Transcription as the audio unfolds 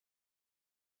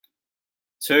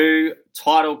Two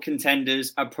title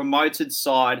contenders, a promoted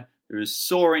side who is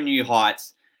soaring new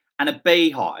heights, and a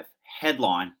beehive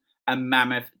headline a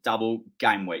mammoth double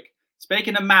game week.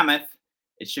 Speaking of mammoth,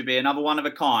 it should be another one of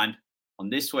a kind on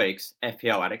this week's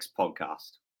FPL Addicts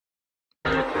podcast.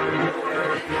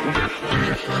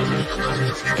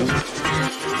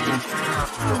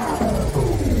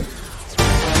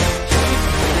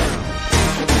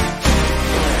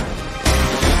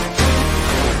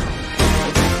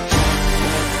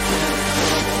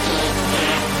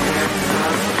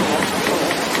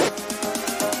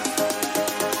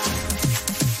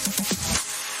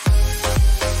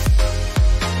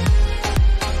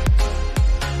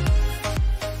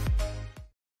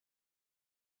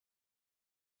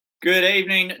 Good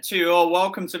evening to you all.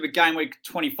 Welcome to the Gameweek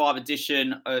 25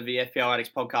 edition of the FPL Addicts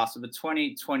podcast of the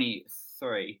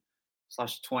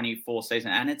 2023/24 season.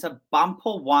 And it's a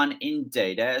bumper one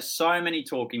indeed. There are so many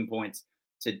talking points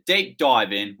to deep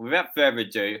dive in. Without further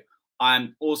ado,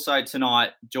 I'm also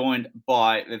tonight joined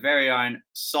by the very own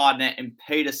Sidenet and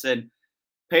Peterson.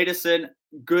 Peterson,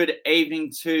 good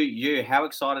evening to you. How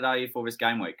excited are you for this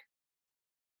game week?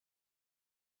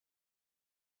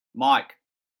 Mike.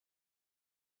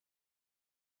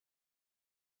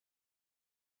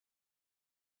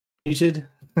 Muted.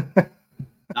 Sorry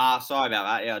about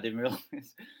that. Yeah, I didn't realize.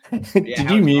 Did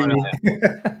you mute me?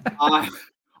 I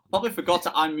probably forgot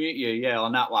to unmute you. Yeah,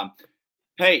 on that one.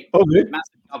 Pete,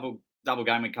 massive double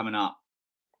game week coming up.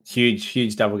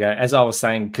 Huge double game. As I was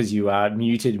saying, because you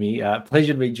muted me.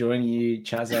 Pleasure to be joining you,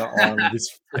 Chazza, on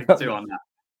this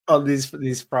on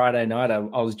this Friday night. I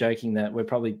was joking that we're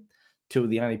probably two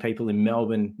of the only people in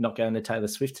Melbourne not going to Taylor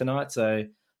Swift tonight.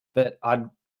 But I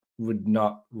would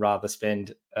not rather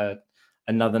spend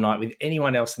another night with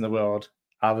anyone else in the world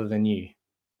other than you.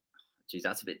 Geez,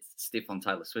 that's a bit stiff on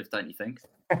Taylor Swift, don't you think?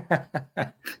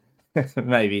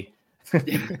 Maybe.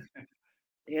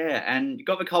 Yeah, and you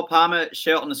got the Cole Palmer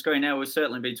shirt on the screen now. We'll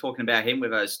certainly be talking about him with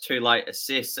those two late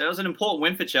assists. It was an important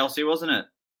win for Chelsea, wasn't it?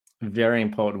 Very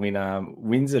important win.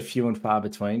 Wins are few and far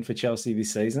between for Chelsea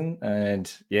this season.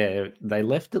 And yeah, they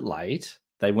left it late.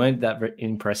 They weren't that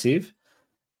impressive.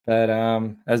 But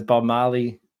as Bob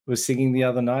Marley was singing the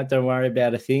other night, don't worry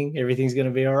about a thing. Everything's going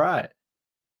to be all right.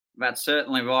 That's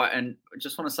certainly right. And I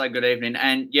just want to say good evening.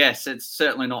 And yes, it's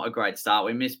certainly not a great start.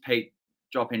 We missed Pete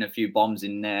dropping a few bombs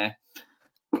in there.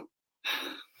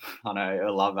 I know, I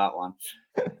love that one.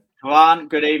 Juan,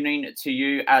 good evening to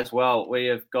you as well. We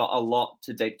have got a lot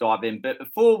to deep dive in. But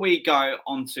before we go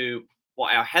on to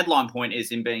what our headline point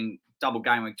is in being double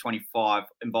game week 25,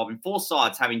 involving four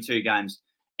sides having two games,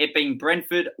 it being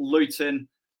Brentford, Luton,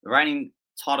 the reigning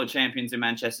title champions in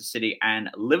Manchester City, and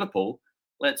Liverpool,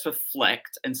 let's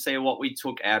reflect and see what we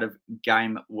took out of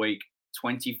game week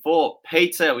 24.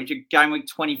 Peter, with your game week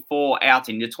 24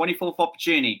 outing, your 24th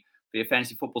opportunity for your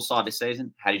fantasy football side this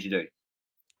season, how did you do?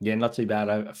 Yeah, not too bad.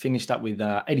 I finished up with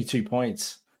 82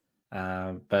 points.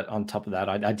 But on top of that,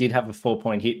 I did have a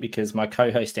 4-point hit because my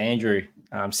co-host Andrew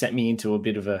sent me into a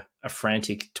bit of a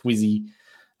frantic twizzy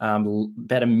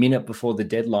about a minute before the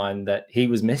deadline, that he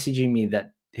was messaging me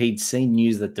that he'd seen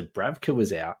news that Dubravka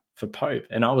was out for Pope,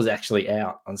 and I was actually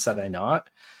out on Saturday night.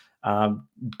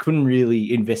 Couldn't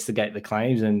really investigate the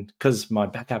claims, and because my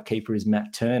backup keeper is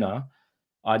Matt Turner,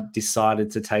 I decided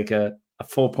to take a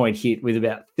 4-point hit with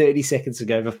about 30 seconds to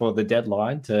go before the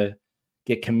deadline to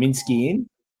get Kaminsky in.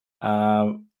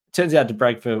 Turns out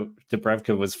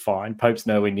Dubravka was fine. Pope's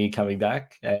nowhere near coming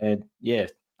back, and yeah,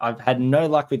 I've had no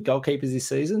luck with goalkeepers this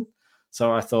season.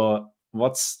 So I thought,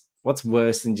 what's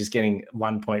worse than just getting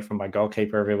 1 point from my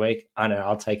goalkeeper every week? I know,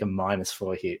 I'll take a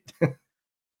 -4 hit.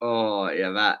 Oh,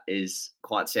 yeah, that is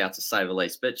quite sour to say the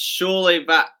least. But surely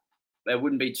that there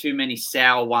wouldn't be too many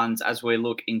sour ones as we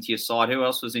look into your side. Who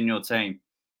else was in your team?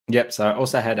 Yep, so I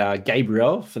also had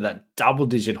Gabriel for that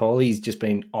double-digit haul. He's just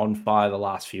been on fire the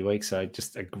last few weeks, so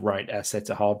just a great asset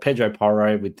to hold. Pedro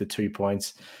Porro with the 2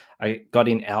 points. I got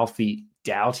in Alfie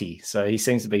Doughty, so he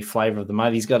seems to be flavour of the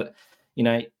month. He's got, he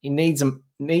needs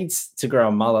to grow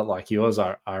a mullet like yours,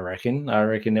 I reckon. I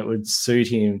reckon it would suit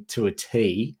him to a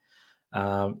T.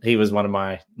 He was one of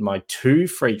my 2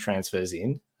 free transfers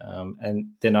in. And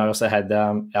then I also had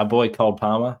our boy Cole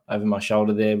Palmer over my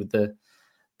shoulder there with the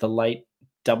late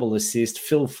double assist.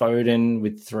 Phil Foden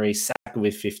with 3, Saka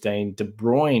with 15, De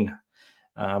Bruyne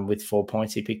with 4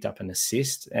 points. He picked up an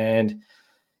assist. And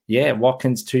yeah,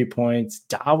 Watkins 2 points.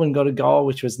 Darwin got a goal,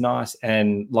 which was nice.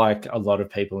 And like a lot of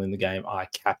people in the game, I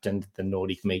captained the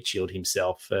Nordic Meat Shield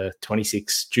himself for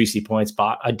 26 juicy points.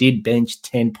 But I did bench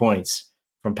 10 points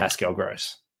from Pascal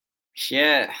Gross.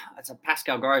 Yeah, it's a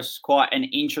Pascal Gross, quite an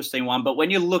interesting one. But when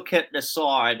you look at the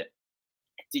side,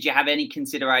 did you have any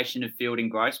consideration of fielding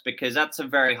Gross? Because that's a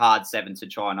very hard 7 to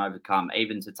try and overcome,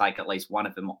 even to take at least one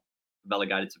of them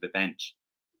relegated to the bench.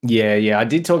 Yeah. I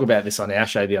did talk about this on our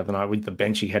show the other night with the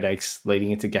benching headaches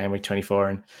leading into game week 24.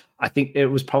 And I think it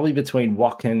was probably between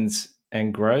Watkins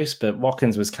and Gross, but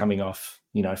Watkins was coming off,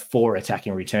 4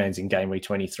 attacking returns in game week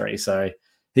 23. So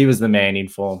he was the man in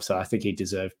form. So I think he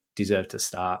deserved to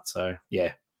start. So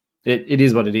yeah, it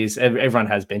is what it is. Everyone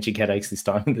has benching headaches this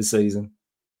time of the season.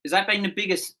 Has that been the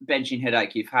biggest benching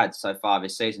headache you've had so far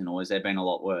this season, or has there been a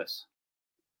lot worse?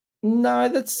 No,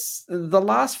 that's the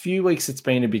last few weeks. It's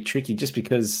been a bit tricky just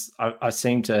because I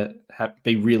seem to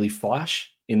be really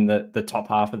flush in the top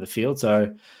half of the field.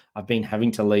 So I've been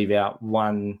having to leave out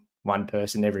one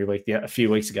person every week. A few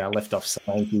weeks ago, I left off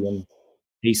Solanke and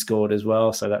he scored as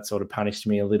well. So that sort of punished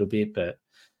me a little bit. But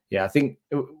yeah, I think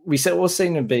we all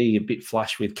seem to be a bit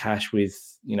flush with cash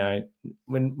with,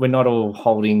 when we're not all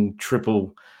holding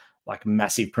triple like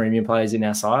massive premium players in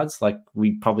our sides like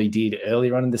we probably did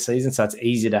earlier on in the season. So it's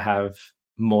easier to have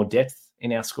more depth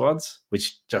in our squads,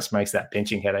 which just makes that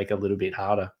benching headache a little bit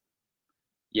harder.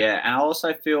 Yeah, and I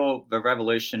also feel the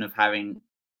revolution of having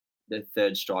the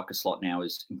third striker slot now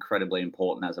is incredibly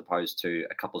important as opposed to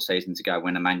a couple of seasons ago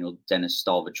when Emmanuel Dennis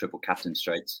stole the triple captain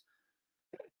streets.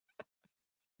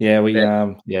 Yeah, we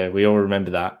all remember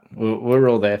that. We're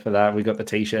all there for that. We got the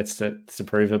t-shirts to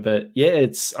prove it. But yeah,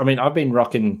 I've been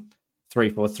rocking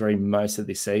 3-4-3 most of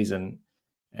this season,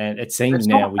 and it seems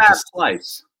now we just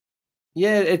place.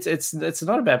 Yeah, it's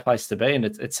not a bad place to be, and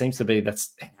it seems to be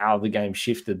that's how the game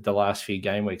shifted the last few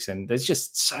game weeks. And there's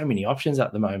just so many options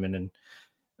at the moment, and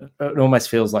it almost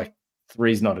feels like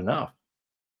 3 is not enough.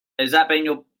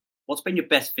 What's been your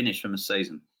best finish from the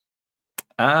season?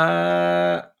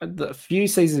 A few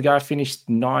seasons ago, I finished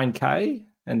 9K,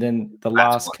 and then the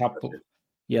last couple.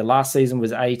 Yeah, last season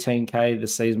was 18K. The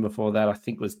season before that, I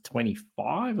think, was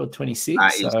 25 or 26.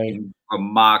 That is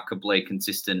remarkably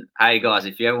consistent. Hey, guys,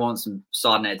 if you ever want some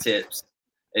side net tips,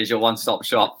 is your one-stop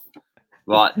shop.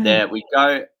 Right there. We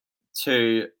go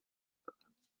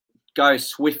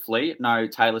swiftly, no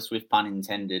Taylor Swift pun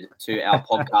intended, to our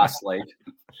podcast league.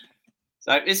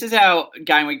 So this is how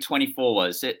Game Week 24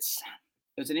 was. It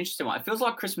was an interesting one. It feels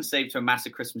like Christmas Eve to a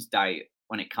massive Christmas Day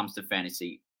when it comes to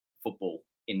fantasy football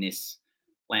in this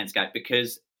landscape,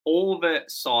 because all the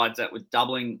sides that were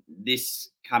doubling this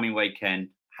coming weekend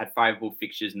had favourable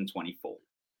fixtures in 24.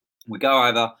 We go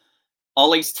over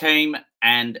Ollie's team,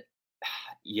 and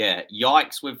yeah,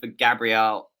 yikes with the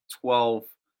Gabriel 12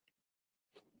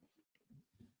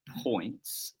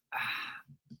 points.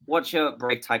 What's your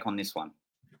brief take on this one?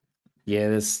 Yeah,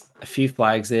 there's a few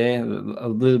flags there. A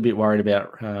little bit worried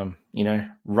about,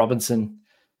 Robinson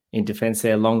in defence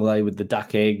there, Longley with the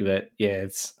duck egg. But yeah,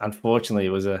 unfortunately it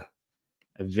was a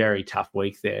very tough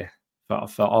week there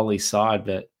for Ollie's side.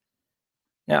 But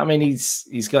yeah, I mean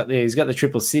he's got the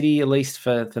triple city at least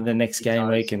for the next game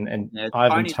week, and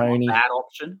Ivan Toney. Not a bad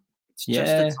option. It's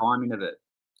just the timing of it.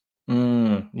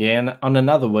 Yeah, and on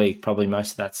another week, probably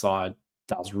most of that side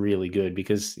does really good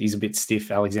because he's a bit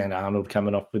stiff. Alexander-Arnold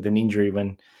coming off with an injury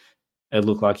when it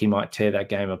looked like he might tear that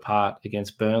game apart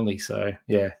against Burnley. So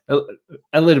yeah,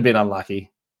 a little bit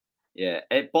unlucky. Yeah,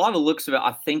 by the looks of it,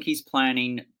 I think he's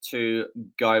planning to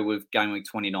go with Game Week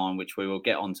 29, which we will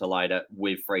get onto later,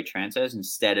 with free transfers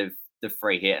instead of the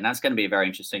free hit. And that's going to be a very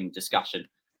interesting discussion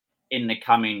in the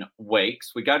coming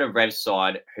weeks. We go to Rev's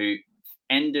side, who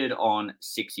ended on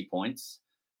 60 points.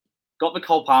 Got the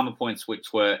Cole Palmer points,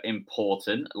 which were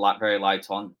important, like very late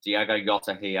on. Diego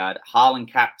Jota he had,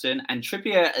 Haaland captain, and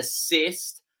Trippier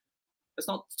assist. It's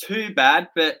not too bad,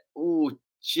 but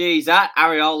geez, that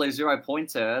Areola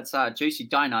 0-pointer, that's a juicy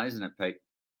donut, isn't it, Pete?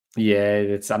 Yeah,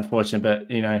 it's unfortunate,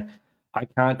 but, I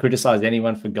can't criticize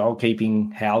anyone for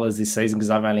goalkeeping howlers this season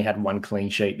because I've only had one clean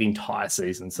sheet the entire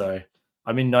season. So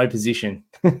I'm in no position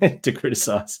to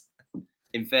criticize.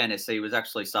 In fairness, he was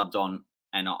actually subbed on,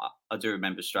 and I do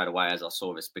remember straight away as I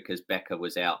saw this because Becker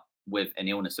was out with an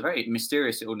illness, a very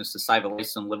mysterious illness to say the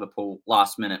least, in Liverpool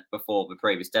last minute before the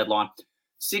previous deadline.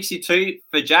 62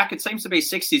 for Jack. It seems to be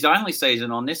 60's only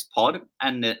season on this pod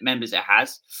and the members it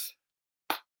has.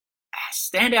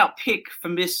 Standout pick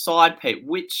from this side, Pete.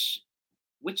 Which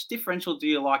differential do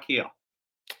you like here?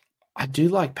 I do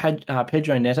like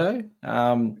Pedro Neto.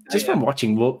 From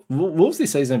watching Wolves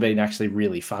this season have been actually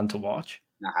really fun to watch.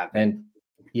 And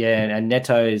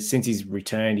Neto, since he's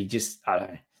returned, he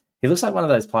looks like one of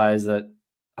those players that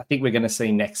I think we're going to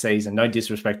see next season. No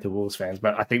disrespect to Wolves fans,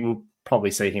 but I think we'll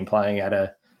probably see him playing at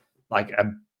a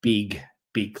big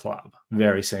club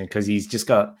very soon because he's just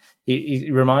got. He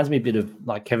reminds me a bit of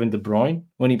like Kevin De Bruyne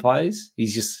when he plays.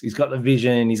 He's got the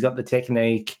vision, he's got the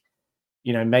technique,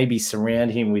 maybe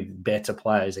surround him with better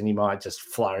players and he might just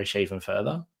flourish even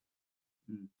further.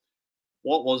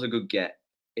 What was a good get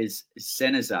is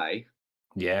Seneze.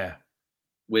 Yeah.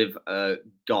 With a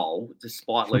goal,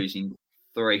 despite losing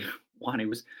 3-1. It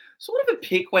was sort of a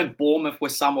pick when Bournemouth were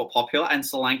somewhat popular and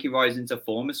Solanke rose into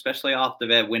form, especially after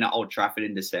their win at Old Trafford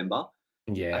in December.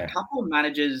 Yeah. A couple of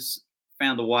managers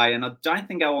found a way, and I don't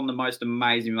think they were on the most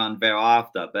amazing run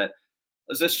thereafter, but it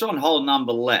was a strong hold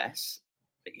nonetheless.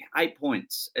 8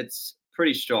 points. It's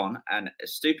pretty strong. And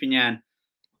Stupinian,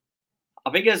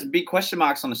 I think there's big question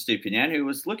marks on the Stupinian, who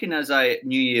was looking as a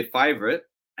New Year favourite,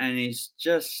 and he's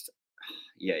just...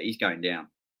 Yeah, he's going down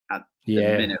at the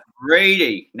minute.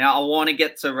 Reedy. Now, I want to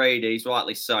get to Reedy's,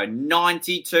 rightly so.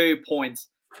 92 points.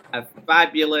 A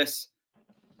fabulous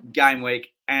game week.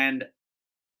 And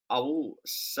I will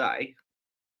say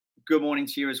good morning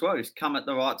to you as well. He's come at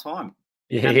the right time.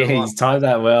 Yeah, he's timed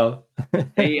that well.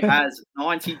 He has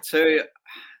 92.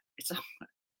 It's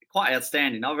quite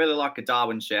outstanding. I really like a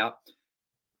Darwin shout.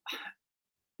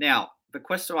 Now, the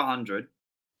quest to 100.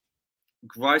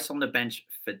 Gross on the bench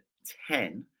for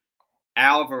 10.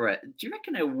 Alvarez, do you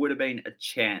reckon there would have been a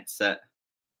chance that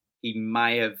he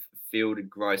may have fielded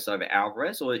Gross over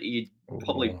Alvarez, or you'd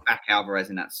probably back Alvarez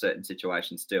in that certain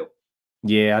situation still?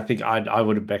 Yeah, I think I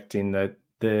would have backed in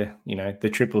the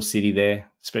triple city there,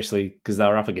 especially because they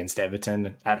were up against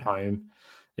Everton at home.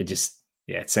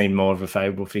 It seemed more of a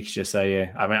favourable fixture. So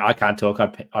yeah, I mean, I can't talk.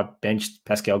 I benched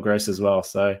Pascal Gross as well,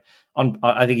 so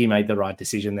I think he made the right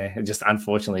decision there. It just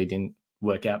unfortunately didn't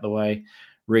work out the way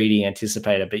Reedy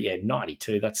anticipated. But yeah,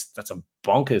 92. That's a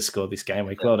bonkers score this game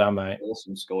week. Well done, mate.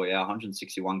 Awesome score, yeah.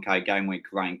 161k game week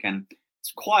rank, and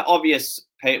it's quite obvious,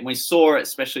 Pete. We saw it,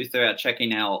 especially throughout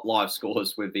checking our live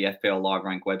scores with the FPL Live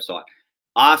Rank website.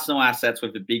 Arsenal assets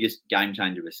with the biggest game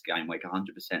changer this game week, 100%,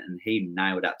 and he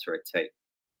nailed that to a T.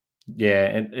 Yeah,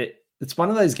 and it's one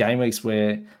of those game weeks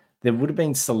where there would have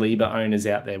been Saliba owners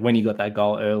out there when you got that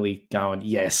goal early going,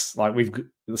 yes, like the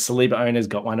Saliba owners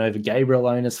got one over Gabriel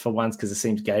owners for once, because it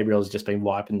seems Gabriel's just been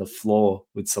wiping the floor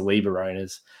with Saliba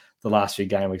owners the last few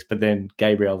game weeks, but then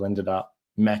Gabriel ended up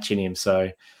matching him. So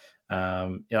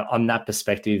on that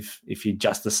perspective, if you're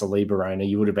just a Saliba owner,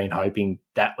 you would have been hoping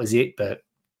that was it, but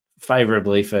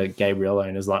favorably for Gabriel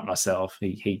owners like myself,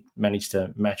 he managed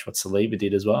to match what Saliba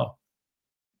did as well.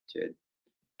 Dude.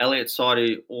 Elliot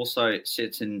Saidu also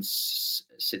sits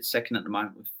second at the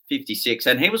moment with 56,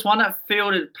 and he was one that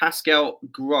fielded Pascal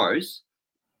Gross,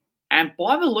 and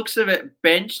by the looks of it,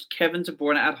 benched Kevin De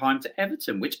Bruyne at home to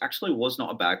Everton, which actually was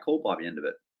not a bad call by the end of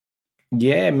it.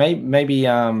 Yeah,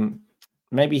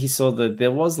 maybe he saw that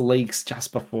there was leaks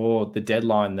just before the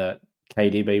deadline that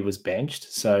KDB was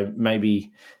benched, so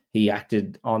maybe he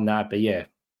acted on that. But yeah,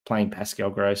 playing Pascal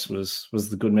Gross was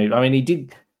the good move. I mean, he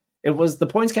did. The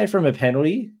points came from a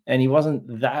penalty, and he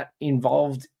wasn't that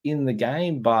involved in the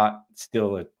game, but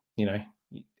still,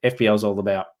 FPL is all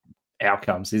about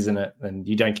outcomes, isn't it? And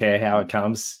you don't care how it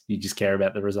comes; you just care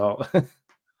about the result.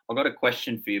 I've got a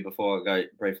question for you before I go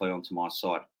briefly onto my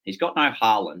side. He's got no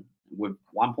Haaland with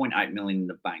 1.8 million in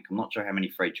the bank. I'm not sure how many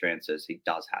free transfers he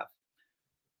does have,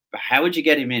 but how would you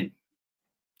get him in?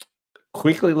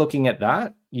 Quickly looking at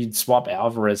that, you'd swap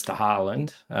Alvarez to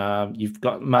Haaland. You've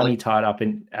got money tied up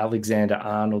in Alexander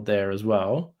Arnold there as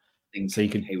well. So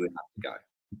he would have to go.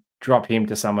 Drop him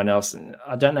to someone else.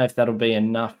 I don't know if that'll be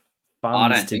enough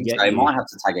funds to get you. He might have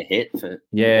to take a hit for.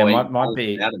 Yeah, might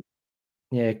be.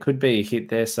 Yeah, it could be a hit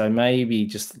there. So maybe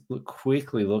just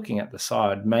quickly looking at the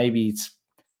side, maybe it's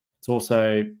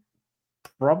also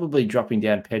probably dropping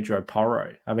down Pedro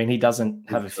Porro. I mean, he doesn't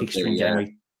have a fixture in game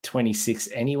week 26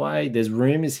 anyway. There's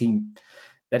rumors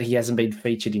that he hasn't been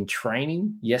featured in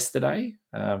training yesterday.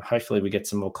 Hopefully we get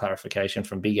some more clarification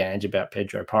from Big Ange about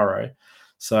Pedro Porro.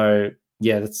 So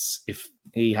yeah, that's if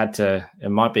he had to, it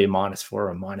might be a -4 or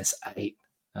a -8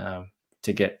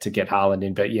 to get Haaland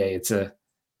in. But yeah,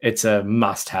 it's a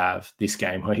must-have this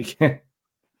game week. It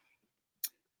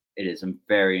is. I'm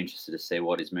very interested to see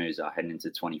what his moves are heading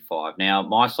into 25. Now,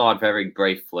 my side, very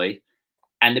briefly,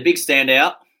 and the big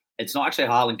standout, it's not actually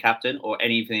Haaland captain or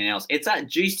anything else. It's that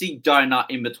juicy donut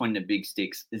in between the big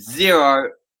sticks.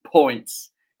 0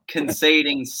 points,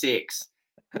 conceding 6.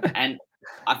 And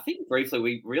I think briefly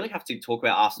we really have to talk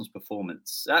about Arsenal's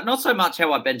performance. Not so much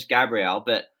how I benched Gabriel,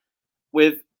 but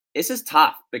this is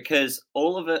tough because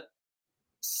all of it,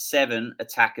 7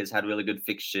 attackers had really good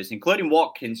fixtures, including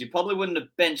Watkins. You probably wouldn't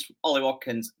have benched Ollie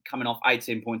Watkins coming off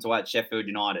 18 points away at Sheffield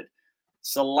United.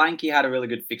 Solanke had a really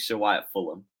good fixture away at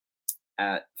Fulham.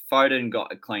 Foden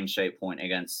got a clean sheet point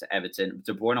against Everton.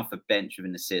 De Bruyne off the bench with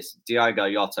an assist. Diogo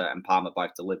Jota and Palmer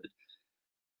both delivered.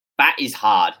 That is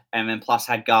hard. And then plus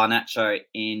had Garnacho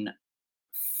in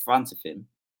front of him,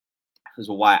 who's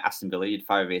away at Aston Villa, you'd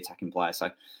favour the attacking player. So,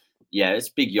 yeah, it's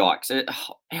big yikes.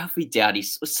 Alfie Doughty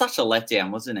was such a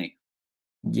letdown, wasn't he?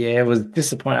 Yeah, it was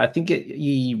disappointing. I think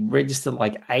he registered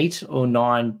like 8 or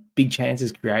 9 big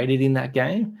chances created in that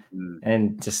game,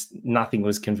 and just nothing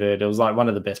was converted. It was like one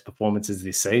of the best performances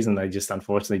this season. They just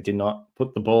unfortunately did not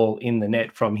put the ball in the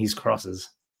net from his crosses.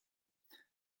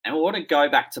 And we want to go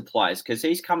back to players because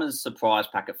he's come as a surprise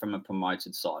packet from a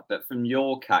promoted side. But from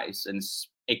your case, and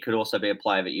it could also be a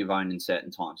player that you've owned in certain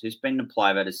times, who's been the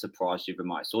player that has surprised you the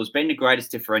most, or has been the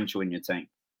greatest differential in your team?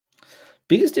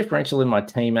 Biggest differential in my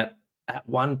team at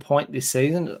one point this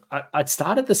season, I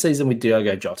started the season with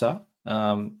Diogo Jota.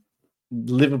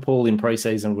 Liverpool in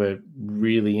pre-season were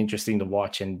really interesting to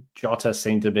watch, and Jota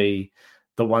seemed to be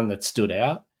the one that stood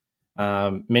out.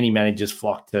 Many managers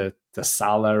flocked to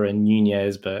Salah and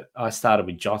Nunez, but I started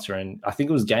with Jota, and I think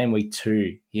it was game week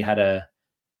 2. He had a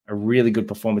really good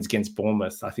performance against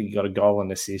Bournemouth. I think he got a goal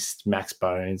and assist, Max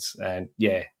Bones, and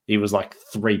yeah, he was like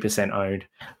 3% owned.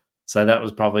 So that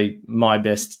was probably my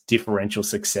best differential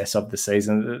success of the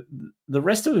season. The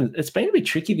rest of it, it's been a bit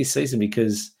tricky this season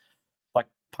because like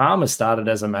Palmer started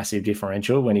as a massive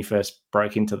differential when he first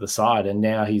broke into the side, and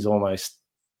now he's almost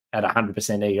at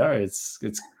 100% EO. It's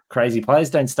crazy. Players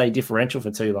don't stay differential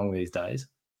for too long these days.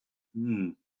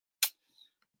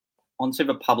 Onto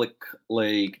the public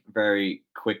league very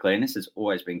quickly, and this has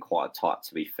always been quite tight,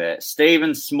 to be fair.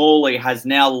 Stephen Smalley has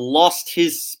now lost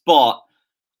his spot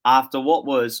after what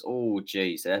was,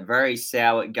 a very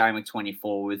sour game of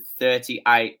 24 with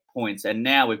 38 points. And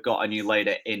now we've got a new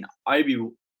leader in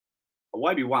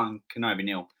Obi-Wan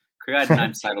Kenobi-Nil. Creative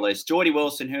name to say the least. Geordie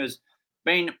Wilson, who has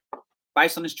been,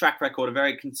 based on his track record, a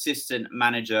very consistent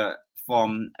manager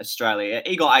from Australia.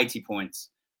 He got 80 points.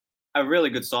 A really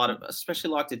good side,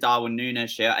 especially like the Darwin Núñez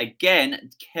share.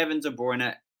 Again, Kevin De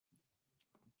Bruyne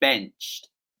benched.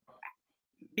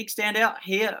 Big standout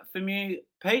here from you,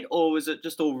 Pete, or was it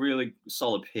just all really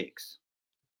solid picks?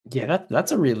 Yeah,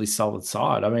 that's a really solid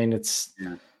side. I mean, it's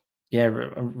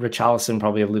Richarlison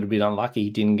probably a little bit unlucky. He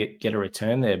didn't get a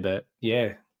return there, but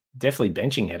yeah, definitely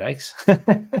benching headaches.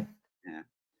 Yeah.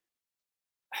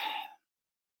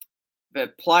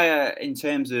 But player in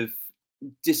terms of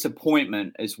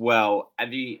disappointment as well,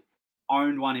 have you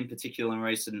owned one in particular in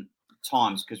recent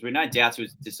times? Because we know Doughty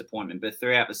was a disappointment, but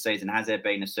throughout the season, has there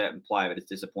been a certain player that has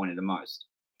disappointed the most?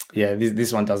 Yeah,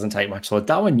 this one doesn't take much. So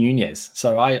Darwin Núñez.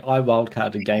 So I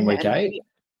wildcarded game week 8.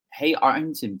 He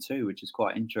owns him too, which is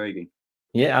quite intriguing.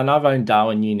 Yeah, and I've owned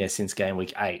Darwin Núñez since game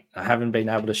week 8. I haven't been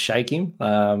able to shake him.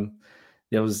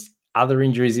 There was other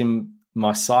injuries in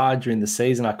my side during the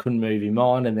season. I couldn't move him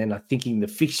on, and then I'm thinking the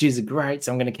fixtures are great,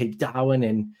 so I'm going to keep Darwin,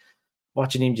 and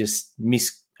watching him just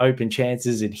miss open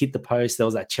chances and hit the post. There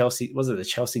was that the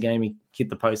Chelsea game? He hit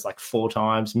the post like 4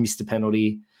 times, missed a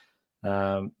penalty.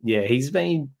 He's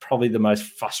been probably the most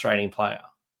frustrating player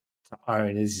to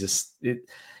own.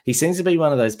 He seems to be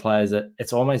one of those players that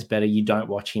it's almost better you don't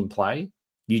watch him play.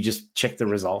 You just check the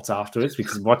results afterwards,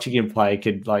 because watching him play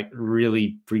could like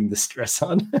really bring the stress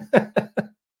on.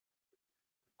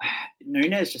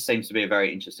 Núñez just seems to be a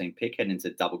very interesting pick heading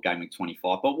into double game week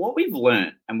 25. But what we've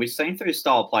learned, and we've seen through his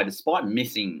style of play, despite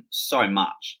missing so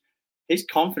much, his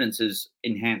confidence has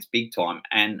enhanced big time.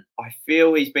 And I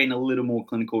feel he's been a little more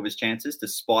clinical with his chances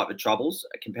despite the troubles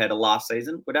compared to last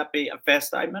season. Would that be a fair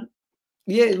statement?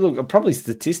 Yeah, look, probably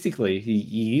statistically,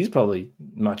 he is probably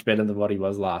much better than what he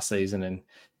was last season, and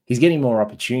he's getting more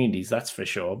opportunities, that's for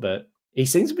sure. But he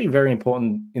seems to be very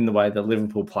important in the way that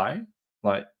Liverpool play.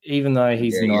 Like, even though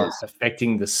he's not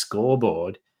affecting the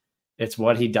scoreboard, it's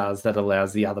what he does that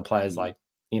allows the other players, like,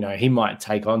 he might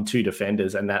take on 2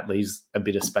 defenders, and that leaves a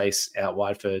bit of space out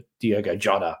wide for Diogo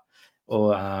Jota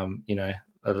or,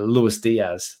 Luis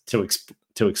Diaz to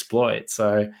exploit.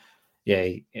 So, yeah,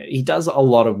 he does a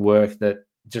lot of work that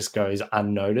just goes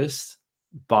unnoticed,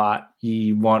 but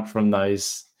you want from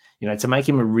those, to make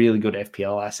him a really good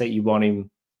FPL asset, you want him,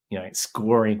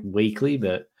 scoring weekly.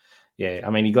 But yeah,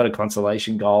 I mean, he got a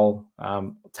consolation goal.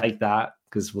 Take that,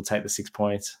 because we'll take the 6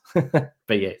 points. But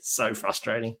yeah, it's so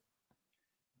frustrating.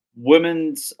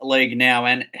 Women's league now,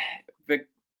 and the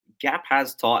gap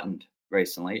has tightened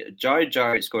recently.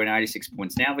 Jojo scoring 86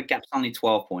 points. Now the gap's only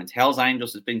 12 points. Hell's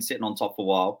Angels has been sitting on top for a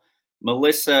while.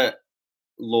 Melissa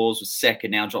Laws was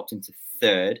second, now dropped into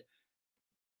third.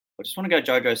 I just want to go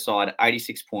Jojo's side,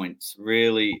 86 points.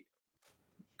 Really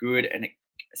good. And it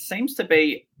seems to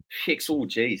be picks. Oh,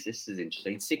 geez, this is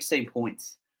interesting. 16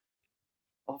 points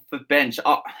off the bench.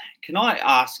 Can I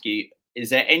ask you, is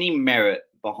there any merit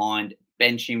behind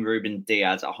benching Ruben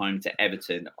Diaz at home to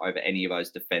Everton over any of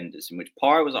those defenders, in which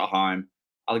Pyro was at home,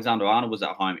 Alexander Arnold was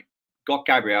at home, got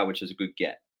Gabriel, which is a good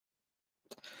get?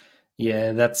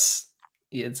 Yeah,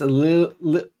 it's a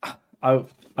little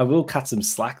I will cut some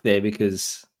slack there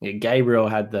because Gabriel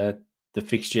had the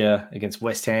fixture against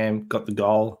West Ham, got the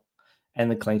goal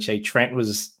and the clean sheet. Trent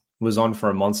was on for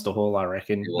a monster haul, I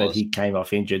reckon, but he came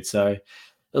off injured. So it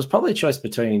was probably a choice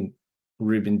between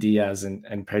Ruben Diaz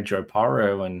and Pedro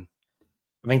Porro. And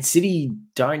I mean, City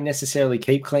don't necessarily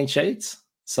keep clean sheets.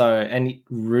 So, and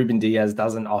Ruben Diaz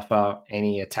doesn't offer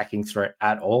any attacking threat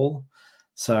at all.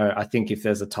 So I think if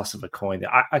there's a toss of a coin,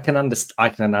 I can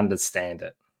understand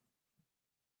it.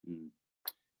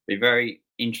 Be very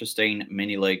interesting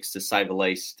mini leagues, to say the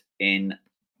least, in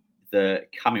the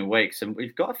coming weeks. And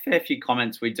we've got a fair few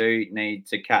comments we do need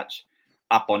to catch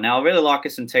up on. Now, I really like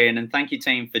us and Tian, and thank you,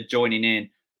 team, for joining in.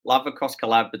 Love a cross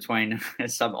collab between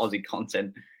some Aussie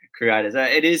content creators.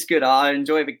 It is good. I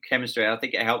enjoy the chemistry. I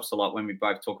think it helps a lot when we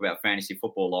both talk about fantasy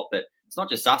football a lot, but it's not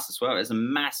just us as well. There's a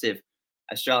massive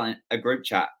a group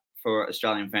chat for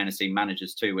Australian fantasy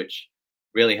managers too, which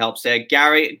really helps there.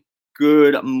 Gary,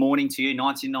 good morning to you.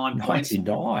 99 points.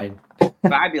 99.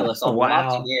 Fabulous. I'd Wow.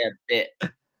 love to hear a bit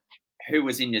who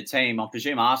was in your team. I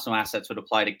presume Arsenal assets would have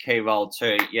played a key role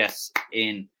too. Yes,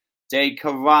 indeed.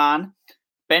 Karan,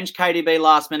 bench KDB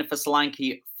last minute for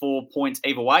Solanke, 4 points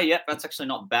either way. Yep, that's actually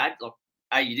not bad. Like,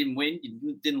 hey, you didn't win,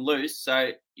 you didn't lose,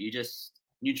 so you just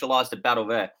neutralised the battle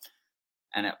there.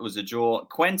 And it was a draw.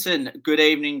 Quentin, good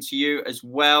evening to you as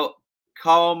well.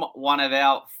 Colm, one of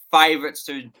our favourites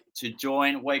to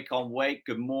join week on week.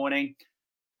 Good morning.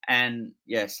 And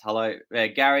yes, hello there,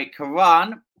 Gary.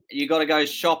 Karan, you got to go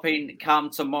shopping come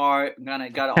tomorrow. I'm going to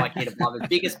go to IKEA to buy the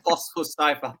biggest possible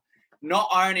sofa. Not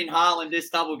owning Haaland this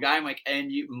double game week,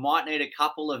 and you might need a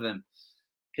couple of them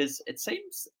because it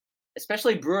seems,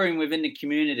 especially brewing within the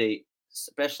community,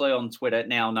 especially on Twitter,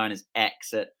 now known as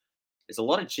X, there's a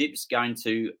lot of chips going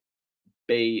to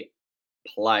be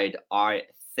played, I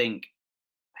think.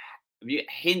 Have you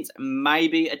hint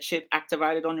maybe a chip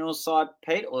activated on your side,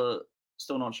 Pete, or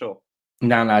still not sure?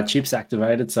 No, chips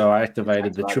activated. So I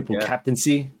activated the triple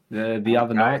captaincy the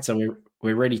other night. So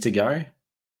we're ready to go.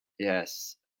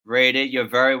 Yes. Read it. You're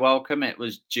very welcome. It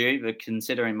was due, but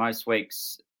considering most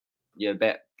weeks you're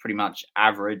bet pretty much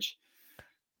average.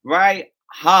 Ray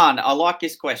Han, I like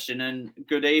this question, and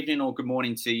good evening or good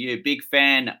morning to you. Big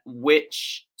fan.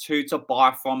 Which two to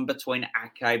buy from between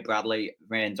Ake, Bradley,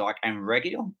 Van Dijk, and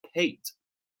Reguilon? Pete.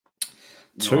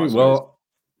 Two. Well,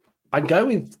 I'd go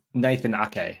with Nathan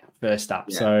Ake first up.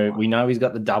 Yeah, so we know he's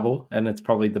got the double, and it's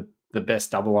probably the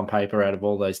best double on paper out of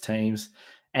all those teams.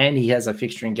 And he has a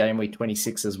fixture in game week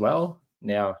 26 as well.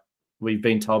 Now, we've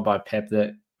been told by Pep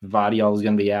that Vardiol is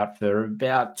going to be out for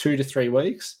about 2 to 3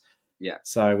 weeks. Yeah.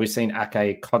 So we've seen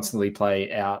Ake constantly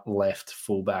play out left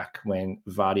fullback when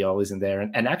Vardiol isn't there.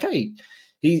 And Ake,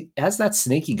 he has that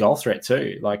sneaky goal threat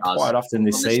too. Like quite often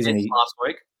this season. Last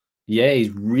week. Yeah, he's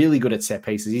really good at set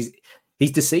pieces.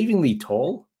 He's deceivingly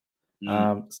tall.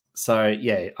 So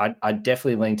yeah, I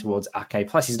definitely lean towards Ake.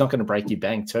 Plus, he's not going to break your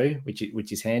bank too,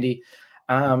 which is handy.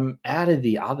 Out of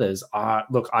the others,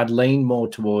 look, I'd lean more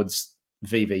towards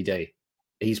VVD.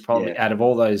 He's probably out of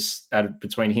all those,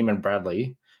 between him and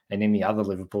Bradley and any other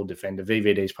Liverpool defender,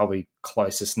 VVD is probably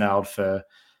closest nailed for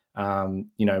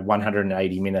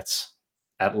 180 minutes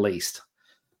at least.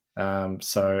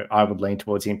 So I would lean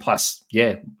towards him. Plus,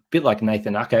 a bit like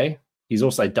Nathan Ake, he's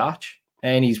also Dutch.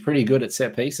 And he's pretty good at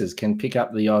set pieces. Can pick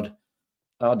up the odd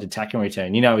attacking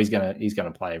return. He's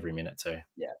gonna play every minute too.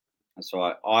 Yeah, that's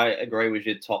right. I agree with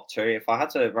your top two. If I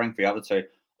had to rank the other two,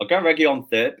 I'll go Reguilon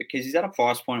third because he's at a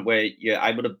price point where you're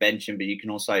able to bench him, but you can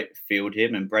also field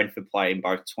him. And Brentford play in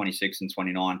both 26 and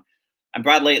 29. And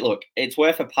Bradley, look, it's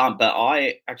worth a punt, but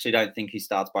I actually don't think he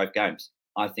starts both games.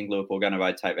 I think Liverpool are going to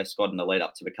rotate their squad in the lead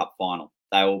up to the cup final.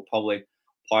 They will probably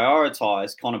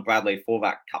prioritise Connor Bradley for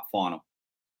that cup final.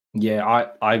 Yeah,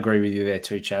 I agree with you there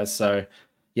too, Chaz. So,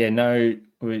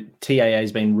 TAA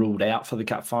has been ruled out for the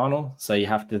cup final. So you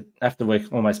have to work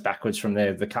almost backwards from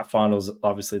there. The cup final is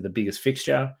obviously the biggest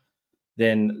fixture.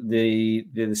 Then the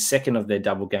second of their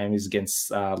double game is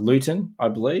against Luton, I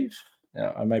believe.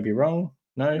 I may be wrong.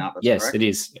 No, yes, correct. It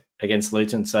is against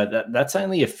Luton. So that's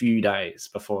only a few days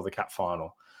before the cup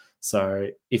final. So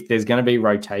if there's going to be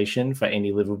rotation for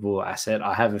any Liverpool asset,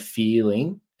 I have a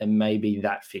feeling it may be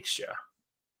that fixture.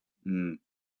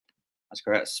 That's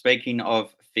correct. Speaking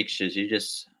of fixtures, you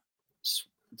just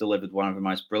delivered one of the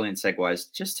most brilliant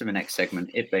segues just to the next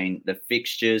segment, it being the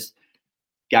fixtures.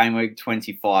 Game week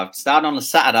 25, starting on a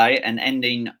Saturday and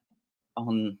ending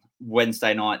on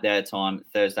Wednesday night their time,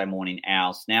 Thursday morning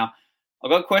ours. Now,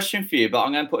 I've got a question for you, but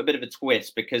I'm going to put a bit of a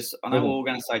twist because I know we're all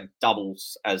going to say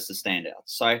doubles as the standout.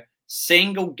 So,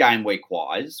 single game week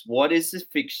wise, what is the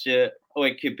fixture or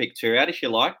we could pick two out if you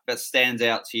like, that stands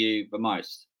out to you the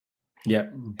most. Yeah,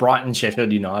 Brighton,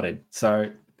 Sheffield United.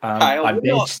 So Okay, I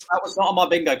benched. that was not on my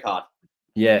bingo card.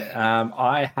 Yeah,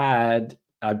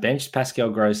 I benched Pascal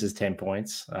Gross's 10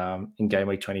 points in game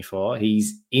week 24.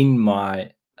 He's in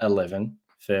my 11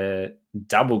 for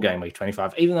double game week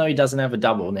 25, even though he doesn't have a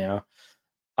double now.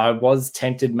 I was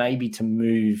tempted maybe to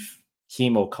move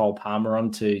him or Cole Palmer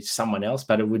onto someone else,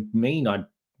 but it would mean I'd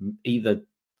either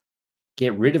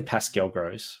get rid of Pascal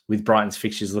Gross with Brighton's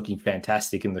fixtures looking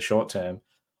fantastic in the short term,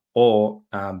 or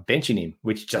benching him,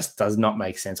 which just does not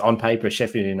make sense. On paper,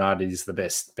 Sheffield United is the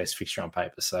best fixture on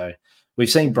paper. So we've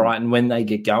seen Brighton, when they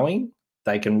get going,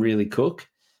 they can really cook.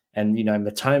 And,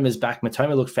 Matoma's back.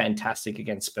 Matoma looked fantastic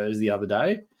against Spurs the other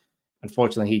day.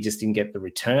 Unfortunately, he just didn't get the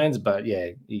returns. But,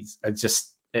 yeah,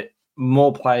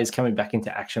 more players coming back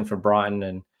into action for Brighton.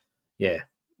 And, yeah,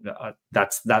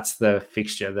 that's the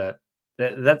fixture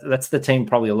that's the team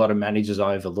probably a lot of managers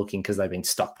are overlooking because they've been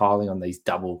stockpiling on these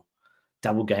double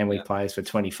game week players for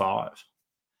 25.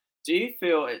 Do you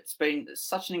feel it's been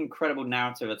such an incredible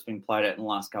narrative that's been played out in the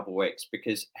last couple of weeks?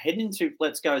 Because heading into,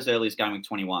 let's go as early as game week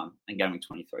 21 and game week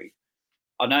 23.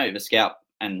 I know the scout,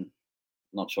 and I'm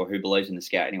not sure who believes in the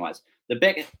scout anyways. The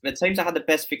teams that had the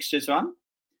best fixtures run,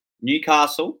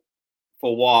 Newcastle for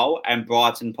a while and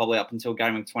Brighton probably up until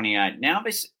game week 28. Now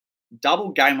this double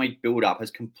game week build-up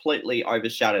has completely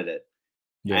overshadowed it.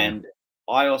 Yeah. And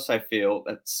I also feel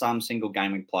that some single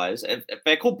game week players, if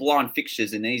they're called blind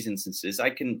fixtures in these instances,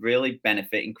 they can really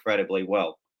benefit incredibly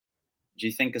well. Do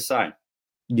you think the same?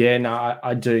 Yeah, no,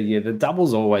 I do. Yeah, the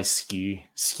doubles always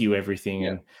skew everything,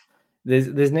 and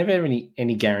there's never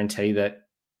any guarantee that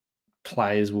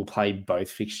players will play both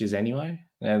fixtures anyway.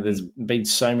 There's been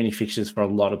so many fixtures for a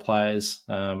lot of players.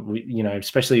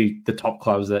 Especially the top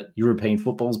clubs that European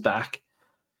football's back.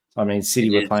 I mean,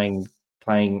 City were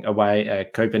playing away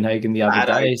at Copenhagen the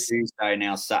other day. Tuesday,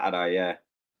 now Saturday, yeah.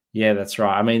 Yeah, that's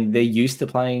right. I mean, they're used to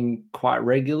playing quite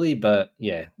regularly, but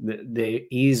yeah, there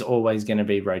is always going to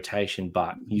be rotation,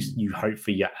 but you hope for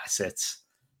your assets.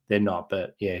 They're not,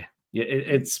 but yeah,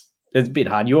 it's a bit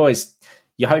hard. You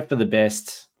hope for the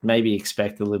best, maybe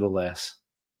expect a little less.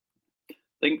 I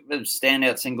think the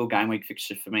standout single game week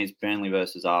fixture for me is Burnley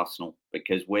versus Arsenal,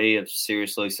 because we have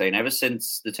seriously seen, ever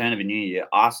since the turn of a new year,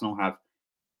 Arsenal have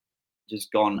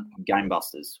just gone game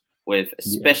busters with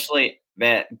especially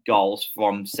their goals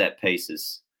from set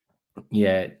pieces.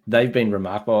 Yeah, they've been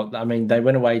remarkable. I mean, they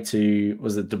went away to,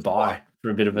 was it Dubai for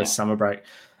a bit of a summer break.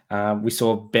 We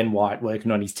saw Ben White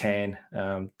working on his tan,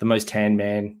 the most tan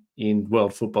man in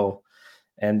world football.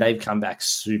 And they've come back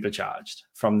supercharged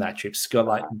from that trip. Scott,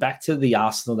 like back to the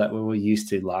Arsenal that we were used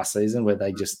to last season, where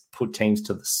they just put teams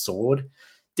to the sword.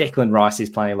 Declan Rice is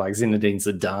playing like Zinedine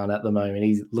Zidane at the moment.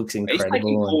 He looks incredible. He's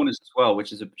taking corners as well,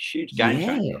 which is a huge game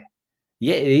changer.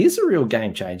 Yeah, it is a real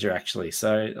game changer, actually.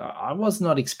 So I was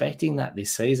not expecting that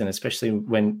this season, especially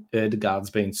when Ødegaard's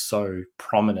been so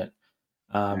prominent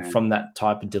from that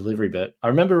type of delivery. But I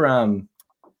remember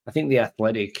I think The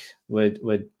Athletic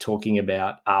were talking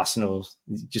about Arsenal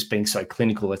just being so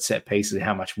clinical at set pieces and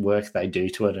how much work they do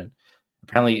to it. And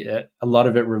apparently a lot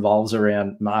of it revolves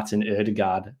around Martin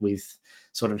Ødegaard with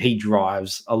sort of, he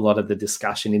drives a lot of the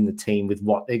discussion in the team with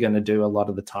what they're going to do a lot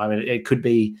of the time. And it could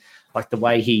be like the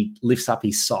way he lifts up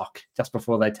his sock just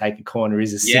before they take a corner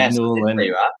is a signal, and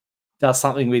does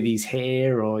something with his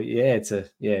hair, or it's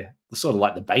sort of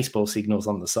like the baseball signals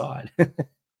on the side.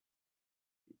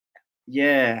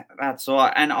 Yeah, that's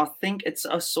right. And I think it's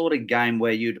a sort of game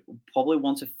where you'd probably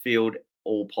want to field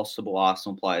all possible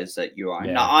Arsenal players that you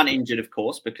own. Now, aren't injured, of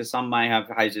course, because some may have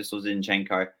Jesus or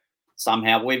Zinchenko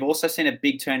somehow. We've also seen a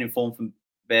big turn in form from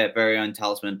their very own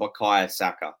talisman, Bukayo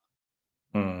Saka.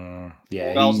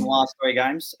 Goals in the last 3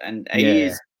 games, and he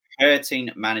is hurting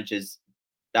managers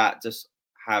that just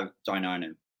don't own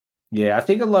him. Yeah, I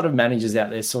think a lot of managers out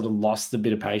there sort of lost a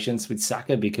bit of patience with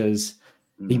Saka because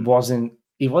he wasn't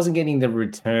getting the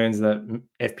returns that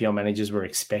FPL managers were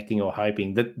expecting or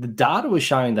hoping. The data was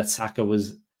showing that Saka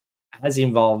was as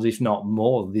involved, if not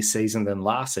more, this season than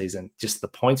last season. Just the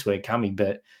points were coming,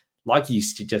 but like you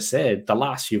just said, the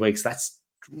last few weeks that's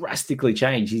drastically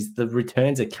changed. The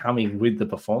returns are coming with the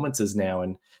performances now,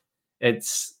 and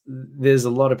there's a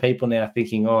lot of people now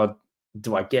thinking, oh,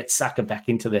 do I get Saka back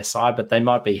into their side? But they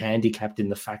might be handicapped in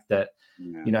the fact that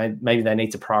maybe they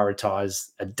need to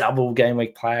prioritize a double game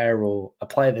week player or a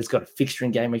player that's got a fixture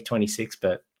in game week 26.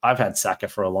 But I've had Saka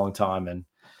for a long time, and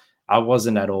I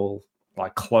wasn't at all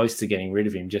like close to getting rid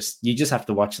of him. You just have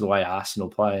to watch the way Arsenal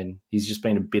play, and he's just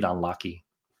been a bit unlucky.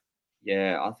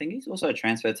 Yeah, I think he's also a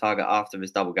transfer target after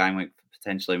this double game week,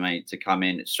 potentially, mate, to come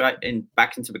in straight in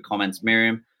back into the comments.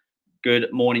 Miriam,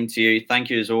 Good morning to you. Thank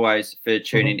you, as always, for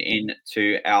tuning in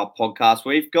to our podcast.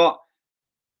 We've got,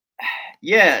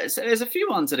 so there's a few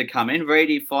ones that have come in.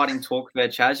 Reedy fighting talk about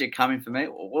Chaz. You're coming for me.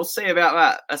 We'll see about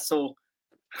that. That's all.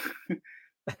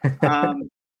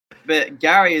 But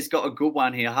Gary has got a good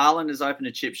one here. Haaland has opened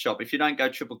a chip shop. If you don't go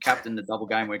triple captain the double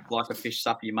game week like a fish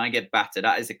supper, you may get battered.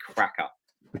 That is a cracker.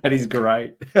 That is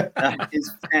great. That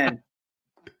is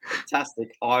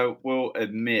fantastic, I will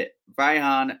admit.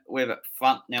 Vahan with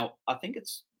front. Now, I think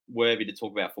it's worthy to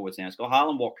talk about forwards now. It's got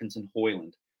Haaland, Watkins, and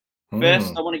Hoyland.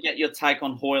 First, I want to get your take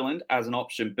on Hoyland as an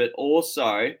option, but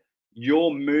also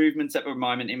your movements at the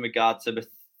moment in regard to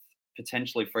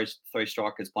potentially three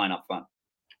strikers playing up front.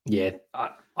 Yeah,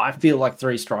 I feel like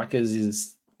three strikers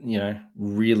is,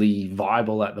 really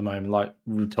viable at the moment. Like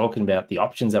we're talking about the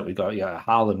options that we got.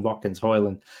 Haaland, Watkins,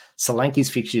 Hoyland. Solanke's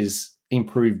fixtures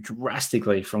improved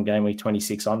drastically from game week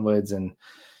 26 onwards, and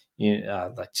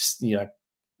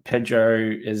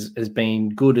Pedro has been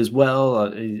good as well.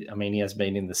 I mean, he has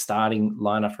been in the starting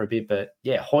lineup for a bit, but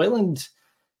yeah, Hoyland.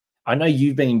 I know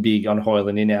you've been big on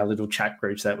Hoyland in our little chat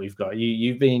groups that we've got.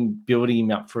 You've been building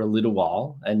him up for a little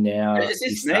while, and now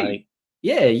he's me.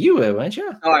 Yeah, you were, weren't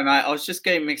you? Oh, mate, I was just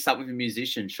getting mixed up with a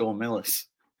musician, Sean Millis.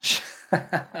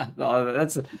 Oh,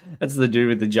 that's the dude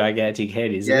with the gigantic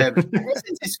head, isn't it? Yeah,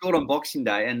 since he scored on Boxing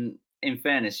Day, and in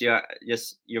fairness, you're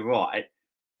right.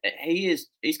 He's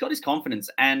got his confidence,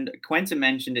 and Quentin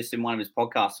mentioned this in one of his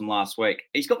podcasts from last week.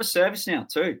 He's got the service now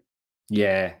too.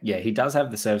 Yeah, he does have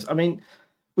the service. I mean,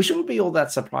 we shouldn't be all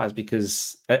that surprised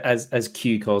because, as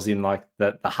Q calls him, like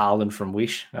the Haaland from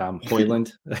Wish,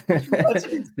 Hoyland. That's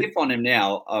a tip on him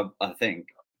now, I think.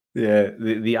 Yeah,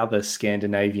 the other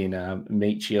Scandinavian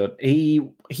meat shield. He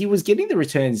was getting the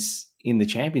returns in the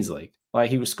Champions League. Like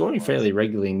he was scoring fairly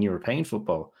regularly in European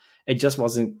football. It just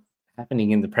wasn't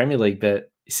happening in the Premier League.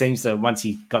 But it seems that once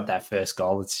he got that first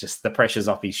goal, it's just the pressure's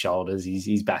off his shoulders.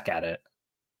 He's back at it.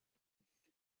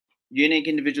 Unique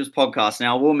Individuals podcast.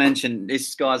 Now, I will mention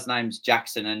this guy's name's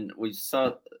Jackson, and we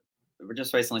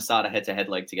just recently started a head-to-head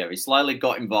league together. He slowly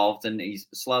got involved, and he's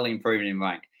slowly improving in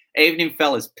rank. Evening,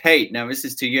 fellas. Pete, now this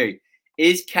is to you.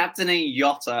 Is captaining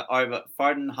Jota over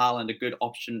Foden and Haaland a good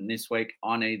option this week?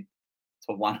 I need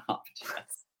to one-up.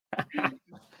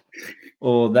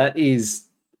 Well, that is...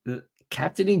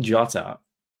 Captaining Jota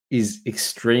is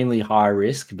extremely high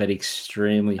risk, but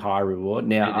extremely high reward.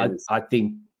 Now, I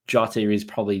think Jota is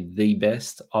probably the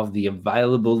best of the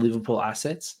available Liverpool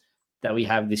assets that we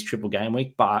have this triple game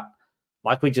week. But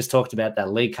like we just talked about,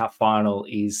 that League Cup final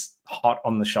is hot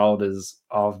on the shoulders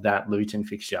of that Luton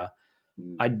fixture.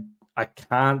 I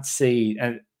can't see,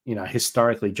 and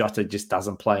historically, Jota just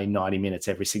doesn't play 90 minutes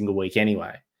every single week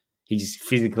anyway. He just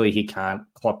physically, he can't.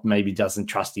 Klopp maybe doesn't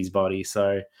trust his body.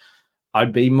 So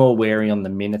I'd be more wary on the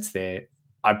minutes there.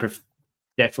 I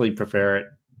definitely prefer it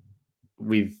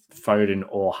with Foden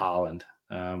or Haaland,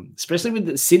 especially with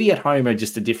the City at home are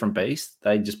just a different beast.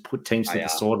 They just put teams to the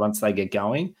sword once they get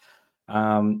going.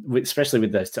 Especially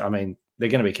with those, I mean, they're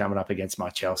going to be coming up against my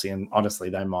Chelsea, and honestly,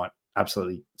 they might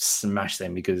absolutely smash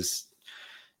them because,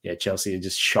 Chelsea are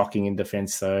just shocking in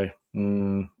defense. So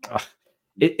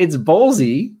it's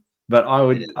ballsy, but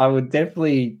I would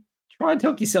definitely try and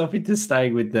talk yourself into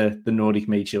staying with the Nordic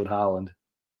meat shield Haaland.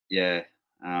 Yeah.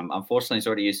 Unfortunately, he's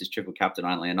already used his triple captain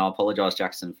only, and I apologise,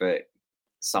 Jackson, for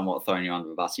somewhat throwing you under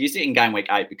the bus. He used it in game week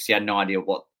 8 because he had no idea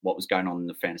what was going on in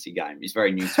the fantasy game. He's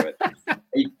very new to it.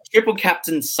 He triple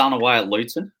captain's son away at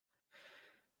Luton.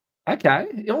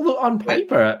 Okay. Although on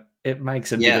paper, it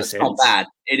makes a bit of sense. It's not bad.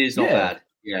 It is not bad.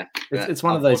 Yeah. It's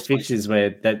one of those fixtures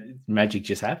where that magic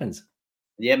just happens.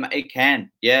 Yeah, it can.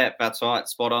 Yeah, that's right.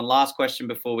 Spot on. Last question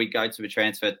before we go to the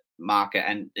transfer market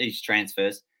and these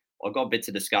transfers. I've got a bit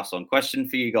to discuss on. Question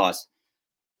for you guys.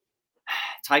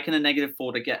 Taking a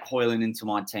 -4 to get Hoyland into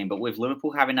my team, but with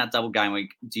Liverpool having that double game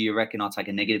week, do you reckon I'll take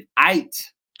a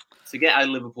 -8 to get a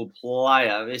Liverpool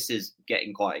player? This is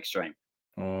getting quite extreme.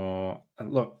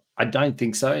 Look, I don't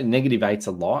think so. -8's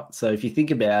a lot. So if you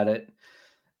think about it,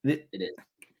 it is.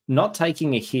 Not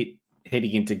taking a hit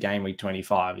heading into game week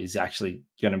 25 is actually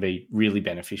going to be really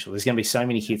beneficial. There's going to be so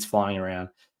many hits flying around.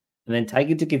 And then take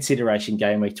into consideration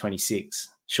game week 26.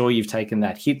 Sure, you've taken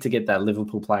that hit to get that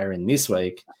Liverpool player in this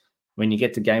week. When you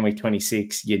get to game week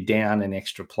 26, you're down an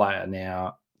extra player.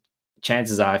 Now,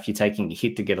 chances are if you're taking a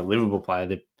hit to get a Liverpool player,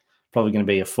 they're probably going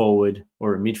to be a forward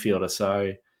or a midfielder.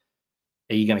 So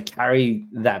are you going to carry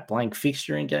that blank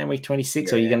fixture in game week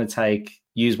 26? Or are you going to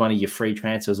use one of your free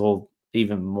transfers, or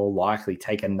even more likely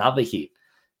take another hit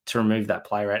to remove that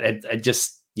player out? It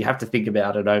just, you have to think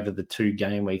about it over the 2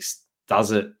 game weeks.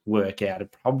 Does it work out?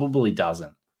 It probably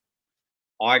doesn't.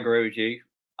 I agree with you.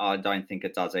 I don't think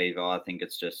it does either. I think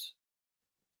it's just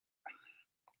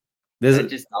It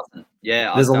just doesn't.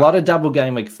 Yeah, there's a lot of double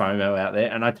game week FOMO out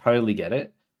there, and I totally get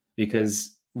it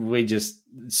because we're just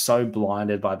so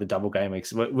blinded by the double game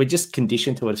weeks. We're just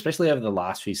conditioned to it, especially over the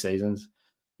last few seasons.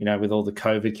 You know, with all the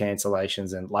COVID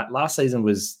cancellations, and like last season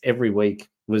was every week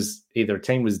was either a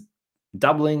team was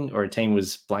doubling or a team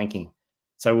was blanking.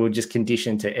 So we were just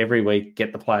conditioned to every week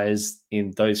get the players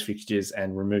in those fixtures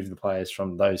and remove the players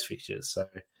from those fixtures. So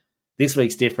this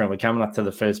week's different. We're coming up to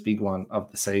the first big one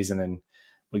of the season, and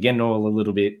we're getting all a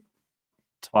little bit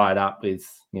tied up with,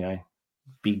 you know,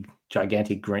 big,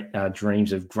 gigantic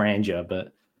dreams of grandeur,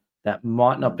 but that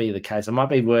might not be the case. It might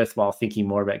be worthwhile thinking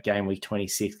more about game week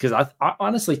 26 because I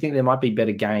honestly think there might be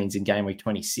better gains in game week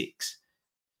 26.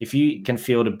 If you can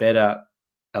field a better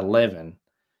 11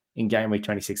 in game week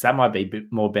 26, that might be a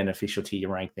bit more beneficial to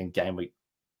your rank than game week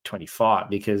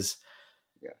 25 because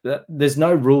there's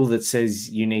no rule that says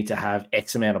you need to have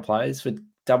X amount of players for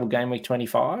double game week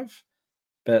 25.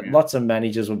 But lots of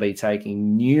managers will be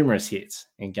taking numerous hits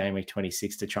in game week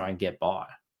 26 to try and get by.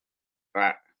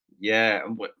 Right. Yeah.